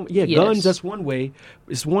not so. Yeah, guns. That's one way.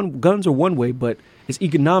 Guns are one way, but it's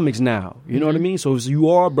economics now. You know what I mean? So if you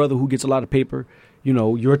are a brother who gets a lot of paper,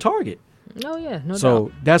 you're a target. Oh yeah, no doubt.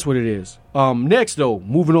 So that's what it is. Next though,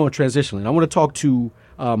 moving on, transitioning. I want to talk to.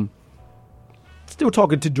 Still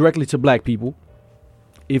talking directly to black people.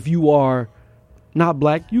 If you are not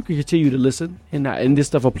black, you can continue to listen, and this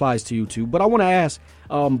stuff applies to you too. But I want to ask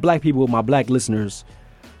black people, my black listeners,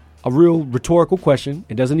 a real rhetorical question.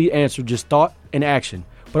 It doesn't need answer, just thought and action.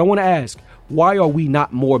 But I want to ask, why are we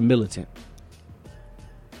not more militant?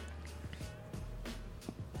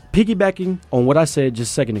 Piggybacking on what I said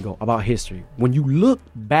just a second ago about history, when you look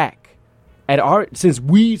back at since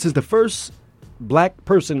the first black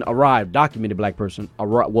person arrived, documented by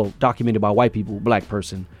white people, black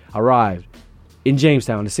person arrived in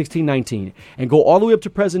Jamestown in 1619 and go all the way up to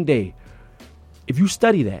present day. If you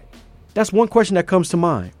study that, that's one question that comes to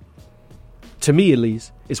mind. To me, at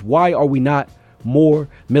least, is why are we not more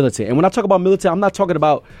militant? And when I talk about militant, I'm not talking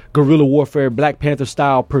about guerrilla warfare, Black Panther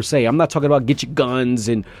style per se. I'm not talking about get your guns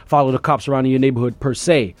and follow the cops around in your neighborhood per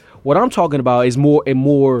se. What I'm talking about is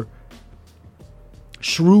more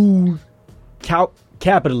shrewd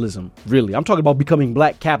capitalism, really. I'm talking about becoming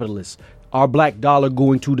black capitalists. Our black dollar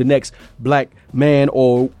going to the next black man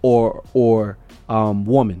or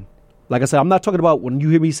woman. Like I said, I'm not talking about when you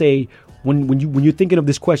hear me say when you're thinking of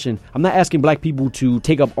this question. I'm not asking black people to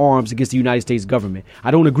take up arms against the United States government.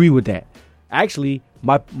 I don't agree with that. Actually,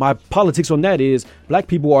 my politics on that is black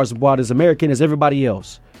people are about as American as everybody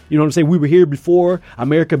else. You know what I'm saying? We were here before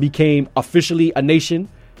America became officially a nation.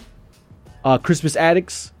 Crispus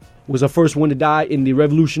Attucks was the first one to die in the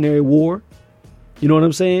Revolutionary War. You know what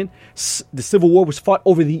I'm saying? The Civil War was fought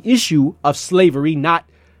over the issue of slavery, not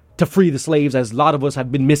to free the slaves, as a lot of us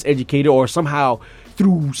have been miseducated, or somehow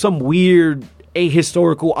through some weird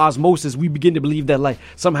ahistorical osmosis, we begin to believe that like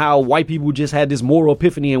somehow white people just had this moral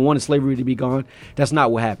epiphany and wanted slavery to be gone. That's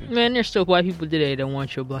not what happened. Man, there's still white people today that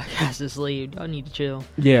want your black ass enslaved. Y'all need to chill.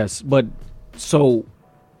 Yes, but so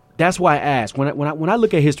that's why I ask when I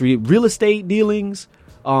look at history, real estate dealings.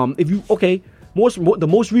 The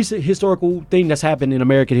most recent historical thing that's happened in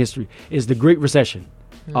American history is the Great Recession.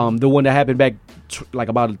 The one that happened back like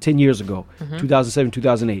about 10 years ago, 2007,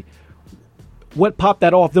 2008. What popped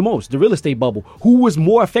that off the most? The real estate bubble. Who was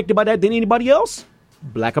more affected by that than anybody else?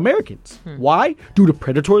 Black Americans. Why? Due to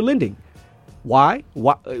predatory lending. Why?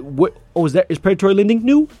 Is predatory lending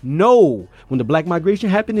new? No. When the black migration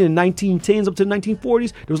happened in the 1910s up to the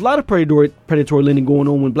 1940s, there was a lot of predatory lending going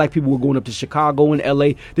on when black people were going up to Chicago and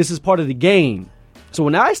LA. This is part of the game. So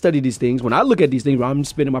when I study these things, when I look at these things, I'm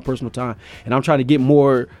spending my personal time and I'm trying to get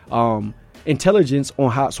more intelligence on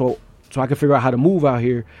how so I can figure out how to move out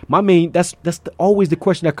here. Always the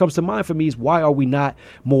question that comes to mind for me is why are we not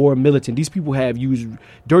more militant? These people have used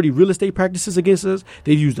dirty real estate practices against us.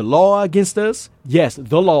 They've used the law against us. Yes,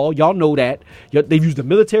 the law. Y'all know that. They've used the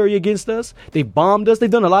military against us. They've bombed us. They've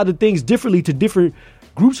done a lot of things differently to different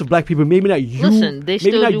groups of black people. Maybe not you. Listen, they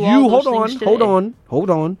still do all those things today. Hold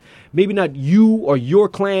on. Maybe not you or your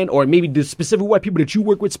clan or maybe the specific white people that you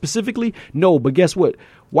work with specifically. No, but guess what?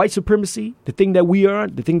 White supremacy, the thing that we are,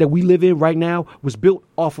 the thing that we live in right now, was built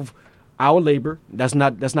off of our labor. That's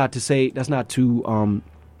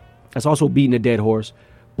also beating a dead horse.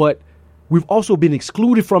 But we've also been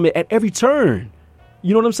excluded from it at every turn.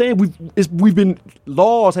 You know what I'm saying?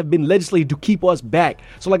 Laws have been legislated to keep us back.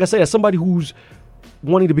 So like I said, as somebody who's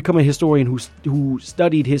wanting to become a historian who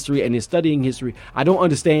studied history and is studying history, I don't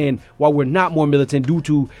understand why we're not more militant due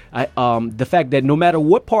to the fact that no matter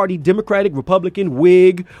what party, Democratic, Republican,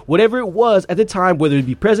 Whig, whatever it was at the time, whether it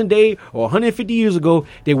be present day or 150 years ago,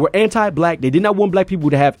 they were anti-black. They did not want black people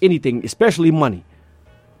to have anything, especially money.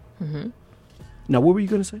 Now, what were you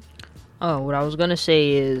going to say? Oh, what I was going to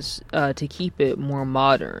say is to keep it more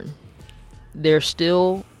modern, there's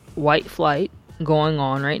still white flight going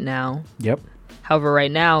on right now. Yep. However,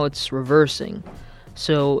 right now it's reversing.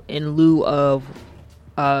 So in lieu of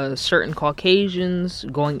certain Caucasians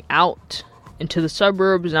going out into the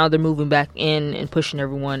suburbs, now they're moving back in and pushing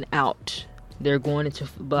everyone out. They're going into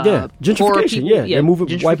gentrification. They're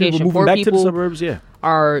moving. White people moving back to the suburbs.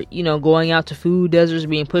 Are going out to food deserts,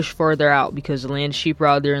 being pushed further out because the land is cheaper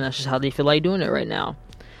out there, and that's just how they feel like doing it right now.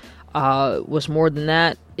 What's more than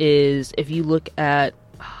that is if you look at,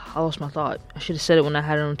 I lost my thought. I should have said it when I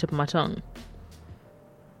had it on the tip of my tongue.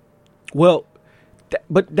 Well,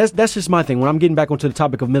 but that's just my thing. When I'm getting back onto the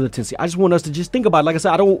topic of militancy, I just want us to just think about it. Like I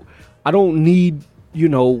said, I don't need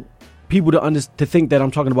people to think that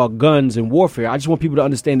I'm talking about guns and warfare. I just want people to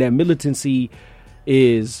understand that militancy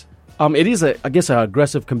is it is a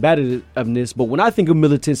aggressive combativeness. But when I think of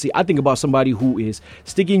militancy, I think about somebody who is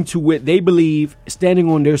sticking to what they believe, standing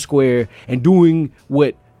on their square, and doing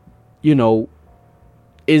what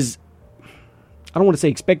is, I don't want to say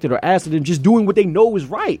expected or asked of them, just doing what they know is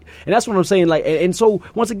right. And that's what I'm saying. Like, and so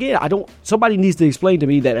once again, somebody needs to explain to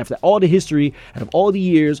me that after all the history and of all the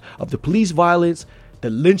years of the police violence, the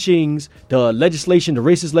lynchings, the legislation, the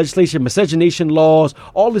racist legislation, miscegenation laws,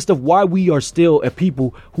 all this stuff, why we are still a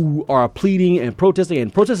people who are pleading and protesting.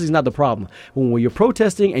 And protesting is not the problem. But when you're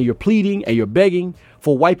protesting and you're pleading and you're begging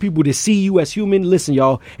for white people to see you as human, listen,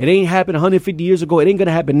 y'all, it ain't happened 150 years ago. It ain't going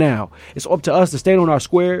to happen now. It's up to us to stand on our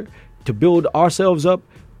square, to build ourselves up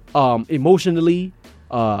emotionally,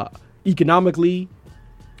 economically,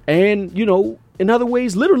 and, in other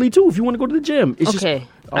ways, literally, too, if you want to go to the gym. I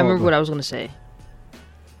remember what I was going to say.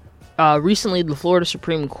 Recently, the Florida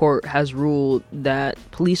Supreme Court has ruled that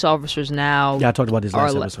police officers now... Yeah, I talked about this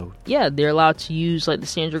last episode. Yeah, they're allowed to use, the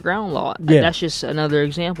stand your ground law. Yeah. That's just another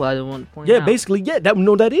example I want to point out. Yeah, basically, that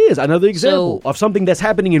is another example of something that's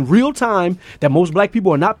happening in real time that most black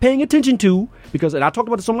people are not paying attention to because, and I talked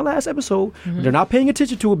about this on my last episode, they're not paying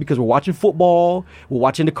attention to it because we're watching football, we're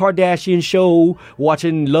watching the Kardashian show, we're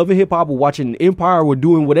watching Love and Hip Hop, we're watching Empire, we're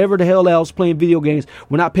doing whatever the hell else, playing video games.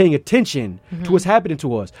 We're not paying attention to what's happening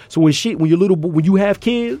to us. So when you have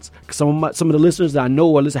kids, some of the listeners that I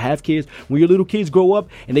know have kids, when your little kids grow up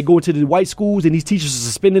and they go into the white schools and these teachers are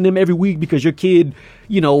suspending them every week because your kid,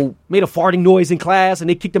 made a farting noise in class and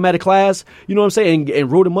they kicked him out of class, you know what I'm saying, and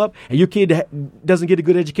wrote him up, and your kid doesn't get a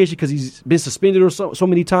good education because he's been suspended or so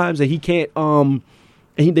many times that he can't,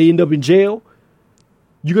 they end up in jail.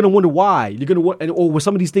 You're going to wonder why. You're going to wonder, or when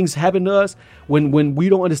some of these things happen to us, when we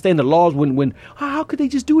don't understand the laws, how could they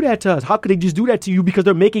just do that to us? How could they just do that to you? Because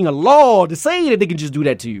they're making a law to say that they can just do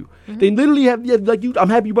that to you. They literally have, I'm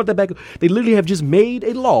happy you brought that back. They literally have just made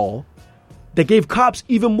a law that gave cops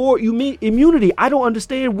even more immunity. I don't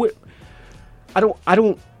understand what, I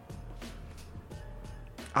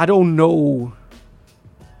don't know.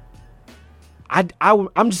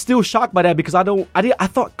 I'm still shocked by that because I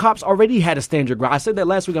thought cops already had a stand your ground. I said that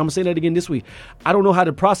last week. I'm gonna say that again this week. I don't know how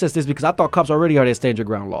to process this because I thought cops already had a stand your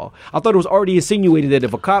ground law. I thought it was already insinuated that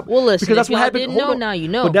if a cop, listen, because that's what happened. Didn't know, now you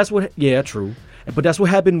know. But that's what, yeah, true. But that's what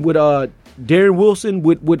happened with Darren Wilson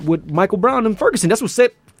with Michael Brown and Ferguson. That's what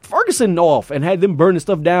set Ferguson off and had them burning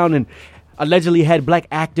stuff down and allegedly had black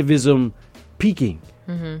activism peaking.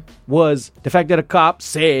 Was the fact that a cop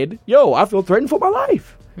said, "Yo, I feel threatened for my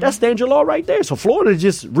life." That's stand your law right there. So Florida is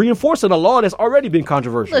just reinforcing a law that's already been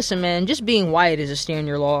controversial. Listen, man, just being white is a stand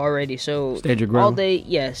your law already. So stand your ground.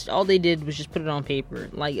 All they did was just put it on paper.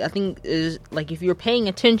 I think is if you're paying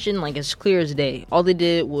attention, it's clear as day. All they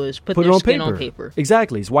did was put their skin on paper.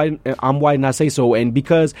 Exactly. It's white. I'm white and I say so. And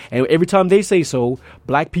every time they say so,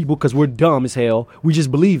 black people, because we're dumb as hell, we just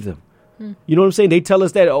believe them. You know what I'm saying? They tell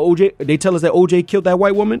us that OJ killed that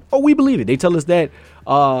white woman. Oh, we believe it. They tell us that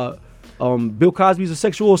Bill Cosby's a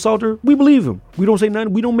sexual assaulter. We believe him. We don't say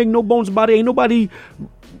nothing. We don't make no bones about it. Ain't nobody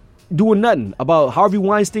doing nothing about Harvey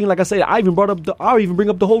Weinstein. Like I said, I'll even bring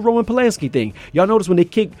up the whole Roman Polanski thing. Y'all notice when they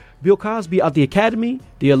kicked Bill Cosby out the academy,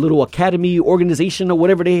 the little academy organization or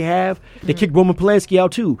whatever they have, they kicked Roman Polanski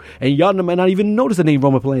out too. And y'all might not even notice the name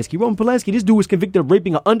Roman Polanski. Roman Polanski, this dude was convicted of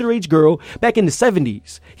raping an underage girl back in the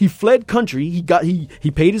 70s. He fled country.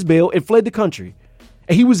 He paid his bail and fled the country.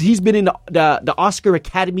 And he's been in the Oscar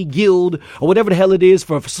Academy Guild or whatever the hell it is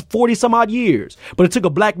for 40 some odd years. But it took a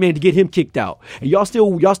black man to get him kicked out. And y'all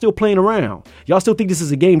still playing around. Y'all still think this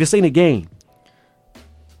is a game. This ain't a game.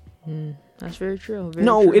 That's very true.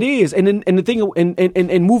 It is. And the thing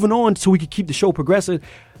and moving on so we can keep the show progressive,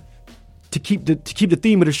 to keep the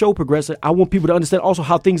theme of the show progressive, I want people to understand also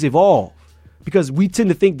how things evolve. Because we tend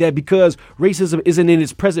to think that because racism isn't in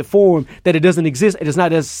its present form, that it doesn't exist and it's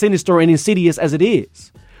not as sinister and insidious as it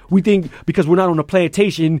is. We think because we're not on a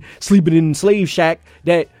plantation sleeping in a slave shack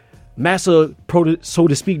that massa, so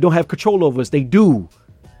to speak, don't have control over us. They do.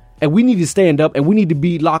 And we need to stand up and we need to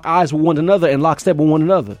be lock eyes with one another and lockstep with one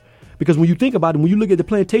another. Because when you think about it, when you look at the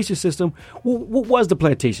plantation system, what was the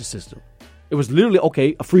plantation system? It was literally,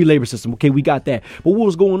 okay, a free labor system. Okay, we got that. But what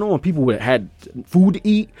was going on? People had food to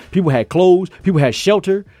eat. People had clothes. People had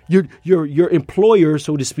shelter. Your employer,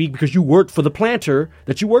 so to speak, because you worked for the planter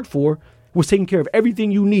that you worked for, was taking care of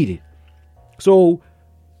everything you needed. So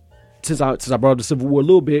since I brought up the Civil War a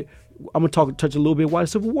little bit, I'm going to touch a little bit why the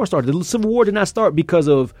Civil War started. The Civil War did not start because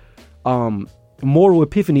of moral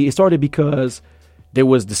epiphany. It started because there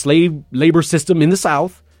was the slave labor system in the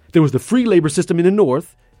South. There was the free labor system in the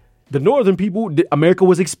North. The northern people, America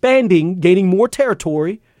was expanding, gaining more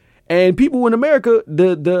territory. And people in America,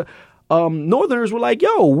 the northerners were like,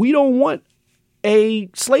 yo, we don't want a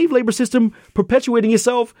slave labor system perpetuating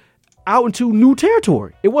itself out into new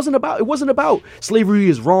territory. It wasn't about slavery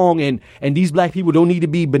is wrong and these black people don't need to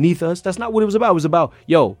be beneath us. That's not what it was about. It was about,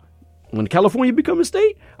 yo, when California become a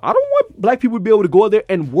state, I don't want black people to be able to go out there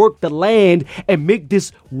and work the land and make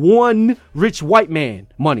this one rich white man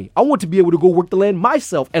money. I want to be able to go work the land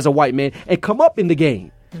myself as a white man and come up in the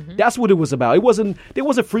game. Mm-hmm. That's what it was about. They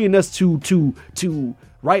wasn't freeing us to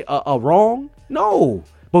right a wrong. No.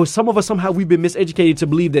 But some of us, somehow we've been miseducated to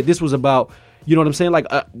believe that this was about, you know what I'm saying? Like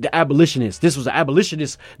the abolitionists. This was an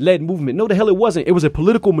abolitionist-led movement. No, the hell it wasn't. It was a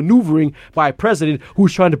political maneuvering by a president who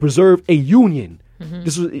was trying to preserve a union.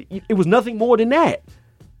 Mm-hmm. It was nothing more than that.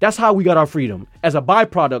 That's how we got our freedom, as a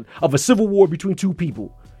byproduct of a civil war between two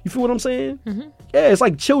people. You feel what I'm saying? Mm-hmm. Yeah, it's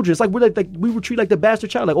like children. It's like we were treated like the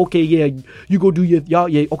bastard child. Like, okay, yeah, you go do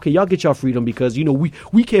y'all get y'all freedom because, you know,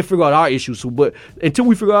 we can't figure out our issues. So, but until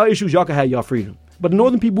we figure out our issues, y'all can have y'all freedom. But the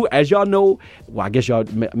northern people, as y'all know, well, I guess y'all,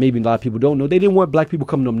 maybe a lot of people don't know, they didn't want black people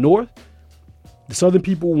coming up north. The southern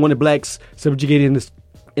people wanted blacks subjugated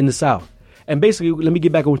in the south. And basically, let me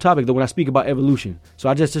get back on topic, though, when I speak about evolution. So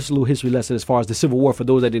I just a little history lesson as far as the Civil War, for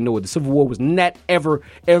those that didn't know it. The Civil War was not ever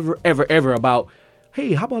about,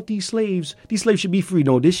 hey, how about these slaves? These slaves should be free.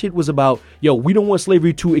 No, this shit was about, yo, we don't want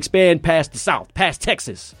slavery to expand past the South, past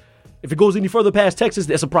Texas. If it goes any further past Texas,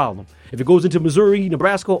 that's a problem. If it goes into Missouri,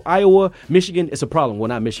 Nebraska, Iowa, Michigan, it's a problem. Well,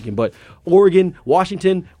 not Michigan, but Oregon,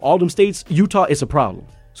 Washington, all them states, Utah, it's a problem.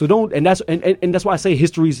 So don't, and that's why I say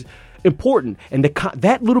history's important. And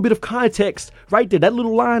that little bit of context right there, that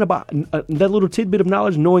little line about that little tidbit of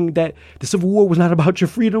knowledge, knowing that the Civil War was not about your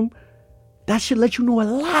freedom, that should let you know a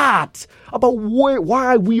lot about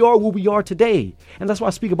why we are where we are today. And that's why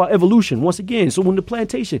I speak about evolution once again. So when the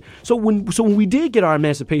plantation, so when we did get our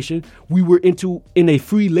emancipation, we were in a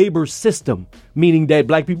free labor system, meaning that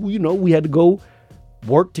black people, you know, we had to go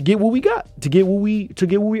work to get what we got, to get what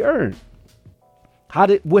we earned.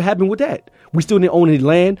 What happened with that? We still didn't own any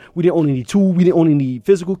land. We didn't own any tool. We didn't own any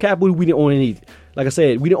physical capital. We didn't own any, like I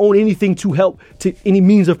said, we didn't own anything to help to any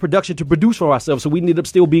means of production to produce for ourselves. So we ended up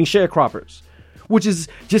still being sharecroppers, which is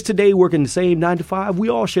just today working the same 9 to 5. We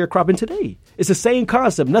all sharecropping today. It's the same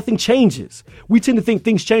concept. Nothing changes. We tend to think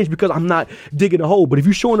things change because I'm not digging a hole. But if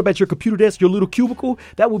you're showing up at your computer desk, your little cubicle,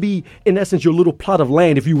 that would be, in essence, your little plot of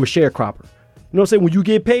land if you were a sharecropper. You know what I'm saying? When you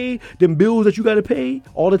get paid, them bills that you got to pay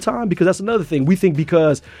all the time, because that's another thing. We think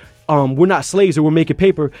because we're not slaves or we're making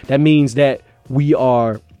paper, that means that we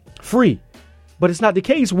are free. But it's not the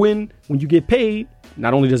case when you get paid.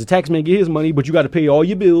 Not only does the taxman get his money, but you got to pay all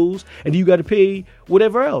your bills and you got to pay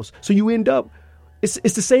whatever else. So you end up, it's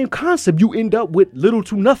the same concept. You end up with little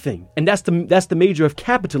to nothing. And that's the major of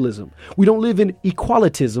capitalism. We don't live in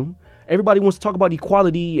equalitism. Everybody wants to talk about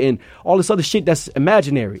equality and all this other shit that's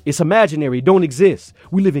imaginary. It's imaginary. It don't exist.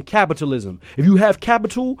 We live in capitalism. If you have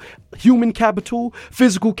capital, human capital,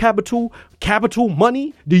 physical capital,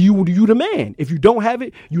 money, you the man. If you don't have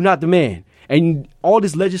it, you're not the man. And all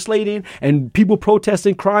this legislating and people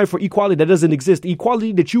protesting, crying for equality, that doesn't exist. The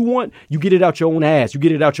equality that you want, you get it out your own ass. You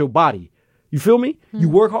get it out your body. You feel me? Mm-hmm. You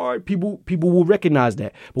work hard, people will recognize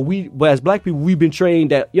that. But as black people, we've been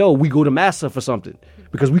trained that, yo, we go to massa for something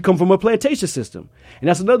because we come from a plantation system. And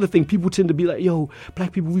that's another thing. People tend to be like, yo,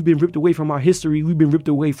 black people, we've been ripped away from our history. We've been ripped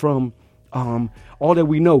away from all that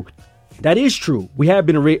we know. That is true. We have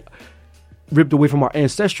been ripped away from our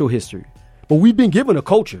ancestral history. But we've been given a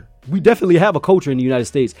culture. We definitely have a culture in the United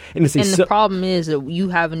States. And the problem is that you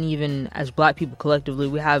haven't even, as black people collectively,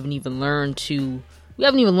 we haven't even learned to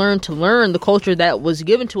learn the culture that was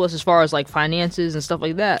given to us as far as like finances and stuff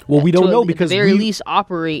like that. Well, we don't know because at the very least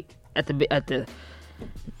operate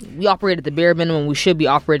we operate at the bare minimum. We should be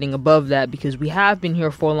operating above that because we have been here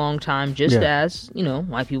for a long time, just as, you know,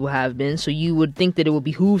 white people have been. So you would think that it would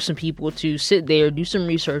behoove some people to sit there, do some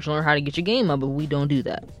research, learn how to get your game up, but we don't do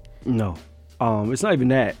that. No. It's not even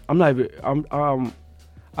that.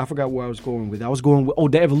 I forgot where I was going with. I was going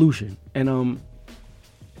with the evolution. And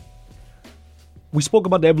we spoke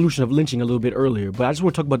about the evolution of lynching a little bit earlier, but I just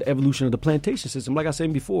want to talk about the evolution of the plantation system. Like I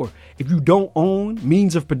said before, if you don't own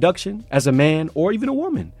means of production as a man or even a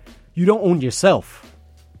woman, you don't own yourself.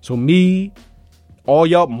 So me, all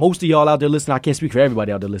y'all, most of y'all out there listening, I can't speak for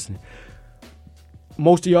everybody out there listening.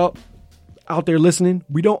 Most of y'all out there listening,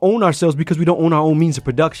 we don't own ourselves because we don't own our own means of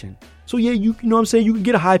production. So yeah, you know what I'm saying? You can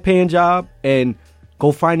get a high paying job and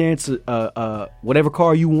go finance whatever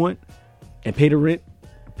car you want and pay your rent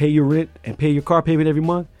and pay your car payment every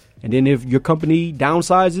month. And then if your company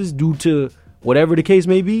downsizes due to whatever the case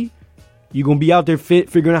may be, you're going to be out there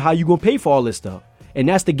figuring out how you're going to pay for all this stuff. And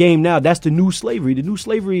that's the game now. That's the new slavery. The new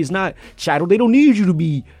slavery is not chattel. They don't need you to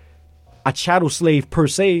be a chattel slave per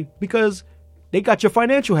se because they got your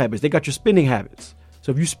financial habits. They got your spending habits.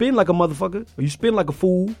 So if you spend like a motherfucker or you spend like a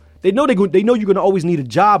fool, they know you're going to always need a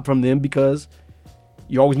job from them because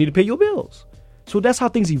you always need to pay your bills. So that's how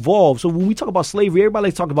things evolve. So when we talk about slavery, everybody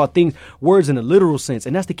likes to talk about words in a literal sense.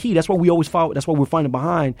 And that's the key. That's what we always follow. That's what we're finding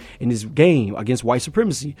behind in this game against white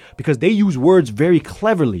supremacy, because they use words very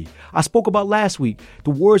cleverly. I spoke about last week, the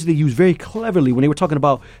words they use very cleverly when they were talking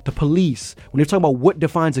about the police, when they were talking about what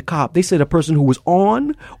defines a cop. They said a person who was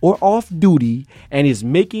on or off duty and is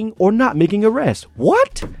making or not making arrests.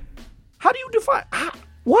 What? How do you define?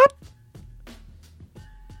 What?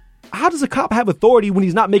 How does a cop have authority when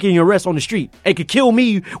he's not making an arrest on the street and could kill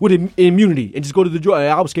me with immunity and just go to the jail?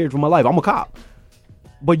 I was scared for my life. I'm a cop.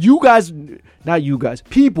 But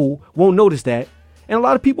people won't notice that. And a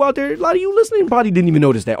lot of people out there, a lot of you listening probably didn't even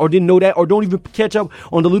notice that or didn't know that or don't even catch up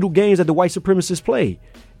on the little games that the white supremacists play.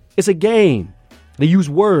 It's a game. They use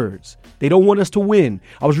words. They don't want us to win.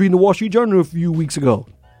 I was reading the Wall Street Journal a few weeks ago,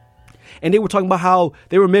 and they were talking about how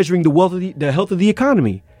they were measuring the health of the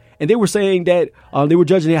economy. And they were saying that they were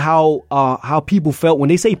judging how people felt. When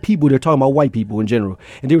they say people, they're talking about white people in general.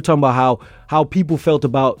 And they were talking about how people felt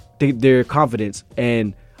about their confidence.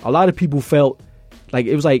 And a lot of people felt like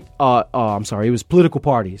it was like, it was political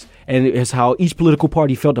parties. And it's how each political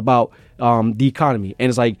party felt about the economy. And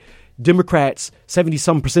it's like Democrats,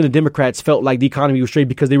 70% of Democrats felt like the economy was straight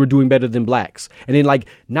because they were doing better than blacks. And then like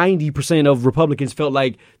 90% of Republicans felt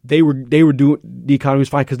like they were doing, the economy was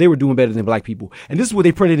fine because they were doing better than black people. And this is what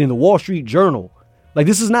they printed in the Wall Street Journal. Like,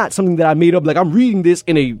 this is not something that I made up. Like, I'm reading this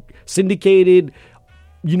in a syndicated,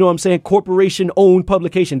 you know what I'm saying, corporation owned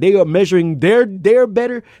publication. They are measuring they're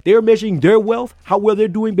better. They are measuring their wealth, how well they're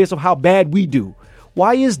doing based on how bad we do.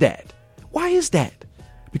 Why is that? Why is that?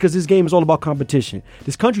 Because this game is all about competition.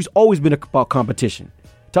 This country's always been about competition.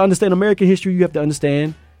 To understand American history, you have to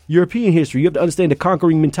understand European history. You have to understand the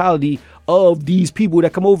conquering mentality of these people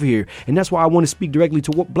that come over here. And that's why I want to speak directly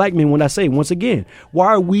to black men when I say, once again, why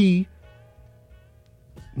are we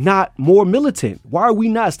not more militant? Why are we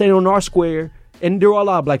not standing on our square? And there are a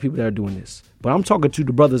lot of black people that are doing this. But I'm talking to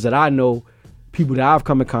the brothers that I know, people that I've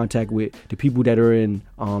come in contact with, the people that are in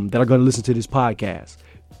that are going to listen to this podcast.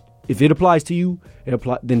 If it applies to you,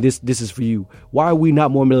 then this is for you. Why are we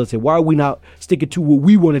not more militant? Why are we not sticking to what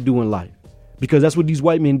we want to do in life? Because that's what these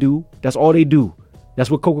white men do. That's all they do. That's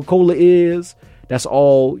what Coca-Cola is. That's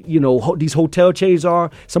all, these hotel chains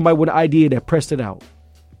are. Somebody with an idea that pressed it out.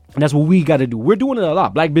 And that's what we got to do. We're doing it a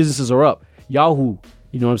lot. Black businesses are up. Yahoo,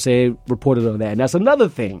 reported on that. And that's another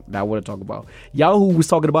thing that I want to talk about. Yahoo was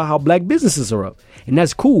talking about how black businesses are up. And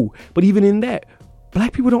that's cool. But even in that,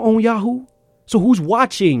 black people don't own Yahoo. So who's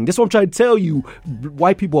watching? That's what I'm trying to tell you.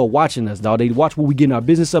 White people are watching us, dog. They watch when we get our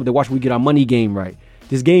business up. They watch when we get our money game right.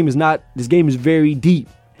 This game is very deep.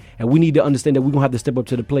 And we need to understand that we're going to have to step up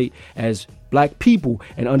to the plate as black people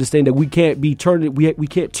and understand that we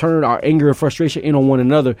can't turn our anger and frustration in on one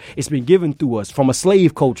another. It's been given through us from a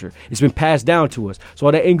slave culture. It's been passed down to us. So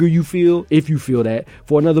all that anger you feel, if you feel that,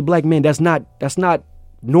 for another black man, that's not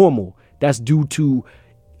normal. That's due to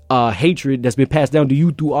hatred that's been passed down to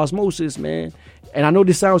you through osmosis, man. And I know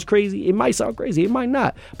this sounds crazy. It might sound crazy. It might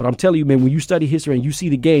not. But I'm telling you, man, when you study history and you see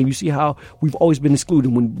the game, you see how we've always been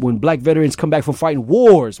excluded. When black veterans come back from fighting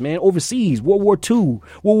wars, man, overseas, World War II,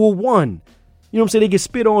 World War I, you know what I'm saying? They get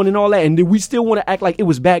spit on and all that. And then we still want to act like it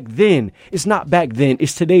was back then. It's not back then.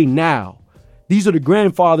 It's today now. These are the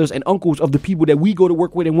grandfathers and uncles of the people that we go to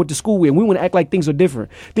work with and went to school with. And we want to act like things are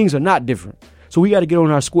different. Things are not different. So we got to get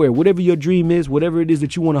on our square. Whatever your dream is, whatever it is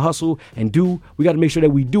that you want to hustle and do, we got to make sure that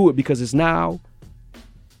we do it because it's now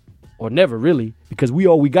or never, really, because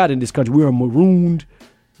we got in this country. We're a marooned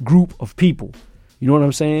group of people. You know what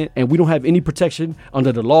I'm saying? And we don't have any protection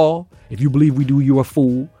under the law. If you believe we do, you're a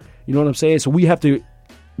fool. You know what I'm saying? So we have to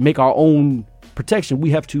make our own protection. We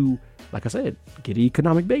have to like I said, get an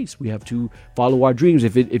economic base. We have to follow our dreams.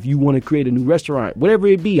 If you want to create a new restaurant, whatever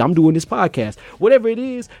it be, I'm doing this podcast, whatever it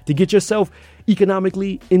is to get yourself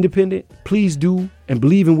economically independent, please do and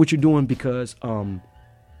believe in what you're doing, because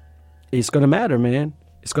it's going to matter, man.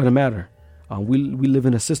 It's going to matter. We live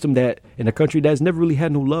in a system in a country that's never really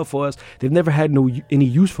had no love for us. They've never had any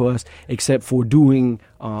use for us except for doing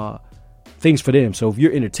things for them. So if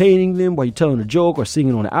you're entertaining them while you're telling a joke or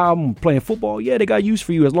singing on an album, playing football, yeah, they got use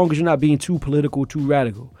for you, as long as you're not being too political, too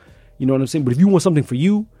radical. You know what I'm saying? But if you want something for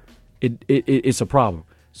you, it's a problem.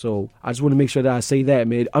 So I just want to make sure that I say that,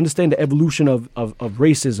 man. Understand the evolution of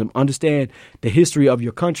racism. Understand the history of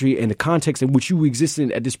your country and the context in which you exist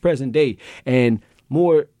in at this present day. And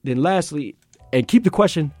more than lastly, and keep the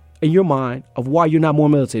question in your mind of why you're not more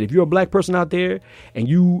militant. If you're a black person out there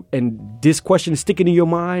and this question is sticking in your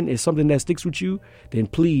mind, is something that sticks with you, then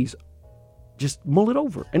please just mull it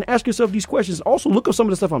over and ask yourself these questions. Also, look up some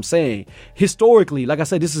of the stuff I'm saying. Historically, like I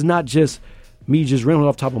said, this is not just me just rambling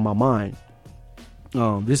off the top of my mind.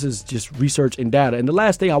 This is just research and data. And the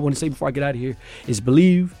last thing I want to say before I get out of here is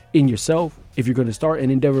believe in yourself. If you're going to start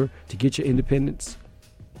an endeavor to get your independence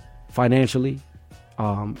financially,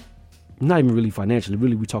 not even really financially,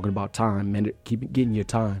 really we're talking about time, man. Keep getting your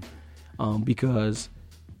time, because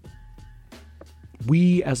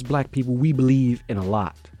we as black people, we believe in a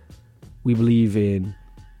lot. We believe in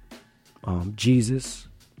Jesus.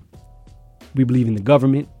 We believe in the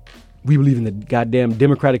government. We believe in the goddamn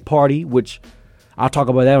Democratic Party, which I'll talk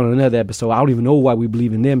about that on another episode. I don't even know why we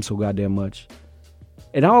believe in them so goddamn much.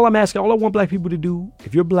 And all I want black people to do,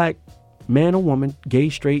 if you're black, man or woman, gay,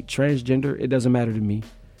 straight, transgender, it doesn't matter to me.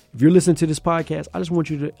 If you're listening to this podcast, I just want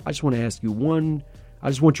to ask you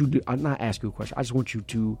not ask you a question. I just want you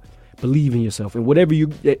to believe in yourself and whatever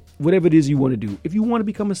it is you want to do. If you want to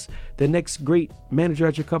become the next great manager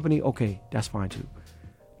at your company, okay, that's fine too.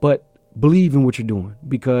 But believe in what you're doing,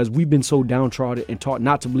 because we've been so downtrodden and taught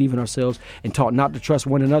not to believe in ourselves and taught not to trust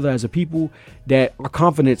one another as a people that our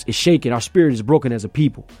confidence is shaken. Our spirit is broken as a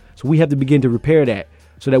people. So we have to begin to repair that,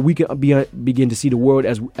 so that we can begin to see the world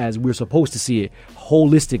as we're supposed to see it,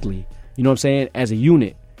 holistically. You know what I'm saying? As a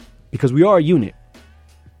unit, because we are a unit,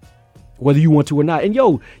 whether you want to or not. And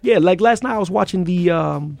like last night I was watching the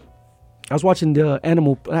not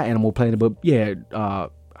Animal Planet, but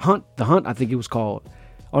Hunt, I think it was called,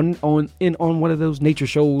 on one of those nature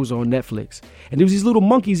shows on Netflix. And there was these little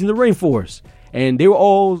monkeys in the rainforest, and they were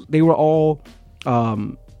all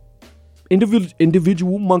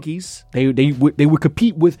individual monkeys. They would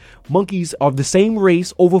compete with monkeys of the same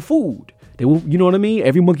race over food. They will, you know what I mean?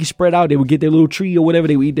 Every monkey spread out. They would get their little tree or whatever.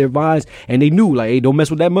 They would eat their vines, and they knew, like, hey, don't mess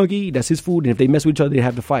with that monkey. That's his food. And if they mess with each other, they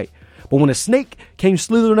have to fight. But when a snake came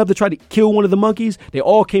slithering up to try to kill one of the monkeys, they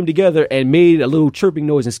all came together and made a little chirping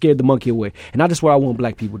noise and scared the monkey away. And that's just what I want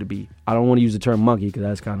black people to be. I don't want to use the term monkey because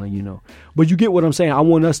that's kind of, But you get what I'm saying. I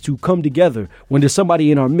want us to come together when there's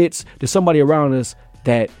somebody in our midst, there's somebody around us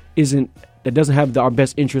that doesn't have our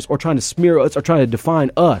best interest, or trying to smear us or trying to define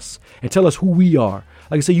us and tell us who we are.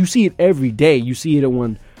 Like I said, you see it every day. You see it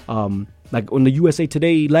when, like on the USA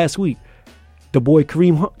Today last week, the boy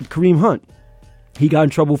Kareem Hunt, he got in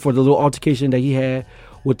trouble for the little altercation that he had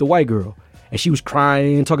with the white girl. And she was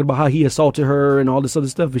crying and talking about how he assaulted her and all this other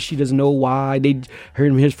stuff, but she doesn't know why. Her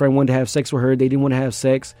and his friend wanted to have sex with her. They didn't want to have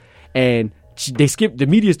sex. And the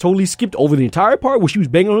media totally skipped over the entire part where she was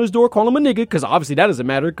banging on his door, calling him a nigga, because obviously that doesn't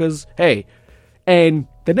matter, because, hey. And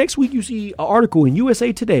the next week you see an article in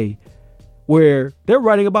USA Today where they're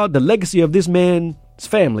writing about the legacy of this man's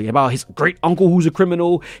family, about his great uncle who's a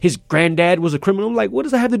criminal, his granddad was a criminal. Like, what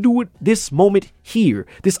does that have to do with this moment here,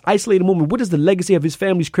 this isolated moment? What is the legacy of his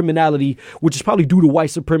family's criminality, which is probably due to white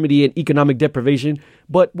supremacy and economic deprivation?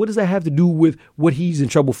 But what does that have to do with what he's in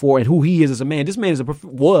trouble for and who he is as a man? This man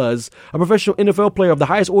was a professional NFL player of the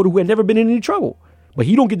highest order who had never been in any trouble, but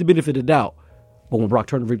he don't get the benefit of the doubt. But when Brock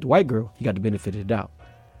Turner raped the white girl, he got the benefit of the doubt.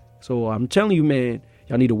 So I'm telling you, man,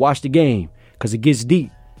 y'all need to watch the game, because it gets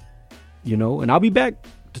deep, and I'll be back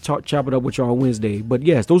to chop it up with y'all on Wednesday. But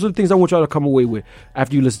yes, those are the things I want y'all to come away with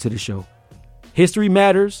after you listen to the show. History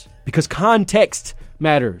matters because context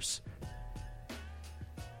matters.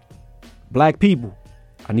 Black people,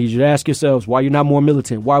 I need you to ask yourselves why you're not more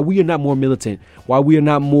militant, why we are not more militant, why we are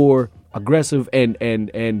not more aggressive and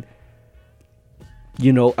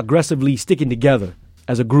aggressively sticking together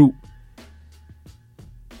as a group.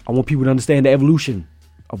 I want people to understand the evolution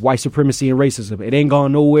of white supremacy and racism. It ain't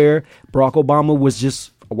gone nowhere. Barack Obama was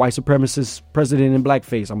just a white supremacist president in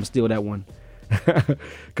blackface. I'm going to steal that one.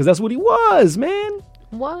 Because that's what he was, man.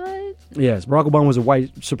 What? Yes, Barack Obama was a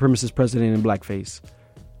white supremacist president in blackface.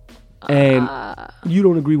 And you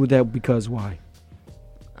don't agree with that because why?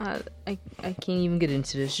 I can't even get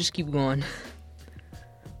into this. Just keep going.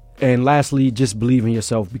 And lastly, just believe in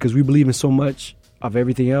yourself, because we believe in so much of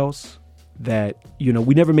everything else that, you know,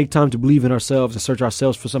 we never make time to believe in ourselves and search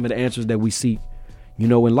ourselves for some of the answers that we seek. You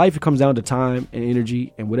know, in life, it comes down to time and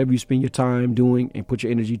energy, and whatever you spend your time doing and put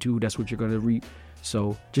your energy to, that's what you're going to reap.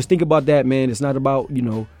 So just think about that, man. It's not about, you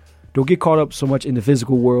know, don't get caught up so much in the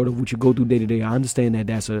physical world of what you go through day to day. I understand that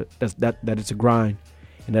that it's a grind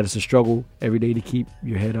and that it's a struggle every day to keep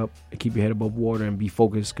your head up and keep your head above water and be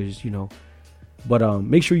focused, because, you know, but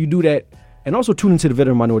make sure you do that. And also tune into the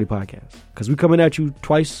Veteran Minority Podcast, because we're coming at you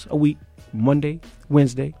twice a week, Monday,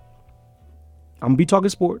 Wednesday. I'm going to be talking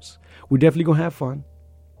sports. We're definitely going to have fun.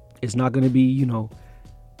 It's not going to be, you know,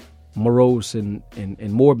 morose and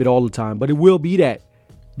morbid all the time, but it will be that,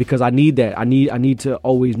 because I need that. I need to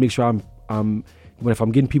always make sure if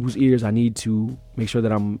I'm getting people's ears, I need to make sure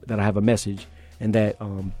that I have a message and that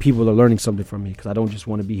people are learning something from me, because I don't just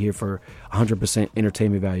want to be here for 100%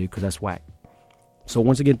 entertainment value, because that's whack. So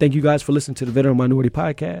once again, thank you guys for listening to the Veteran Minority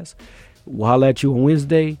Podcast. We'll holler at you on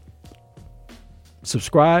Wednesday.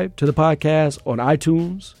 Subscribe to the podcast on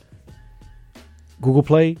iTunes, Google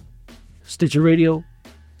Play, Stitcher Radio,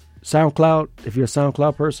 SoundCloud, if you're a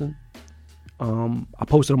SoundCloud person. I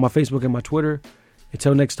posted on my Facebook and my Twitter.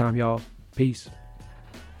 Until next time, y'all. Peace.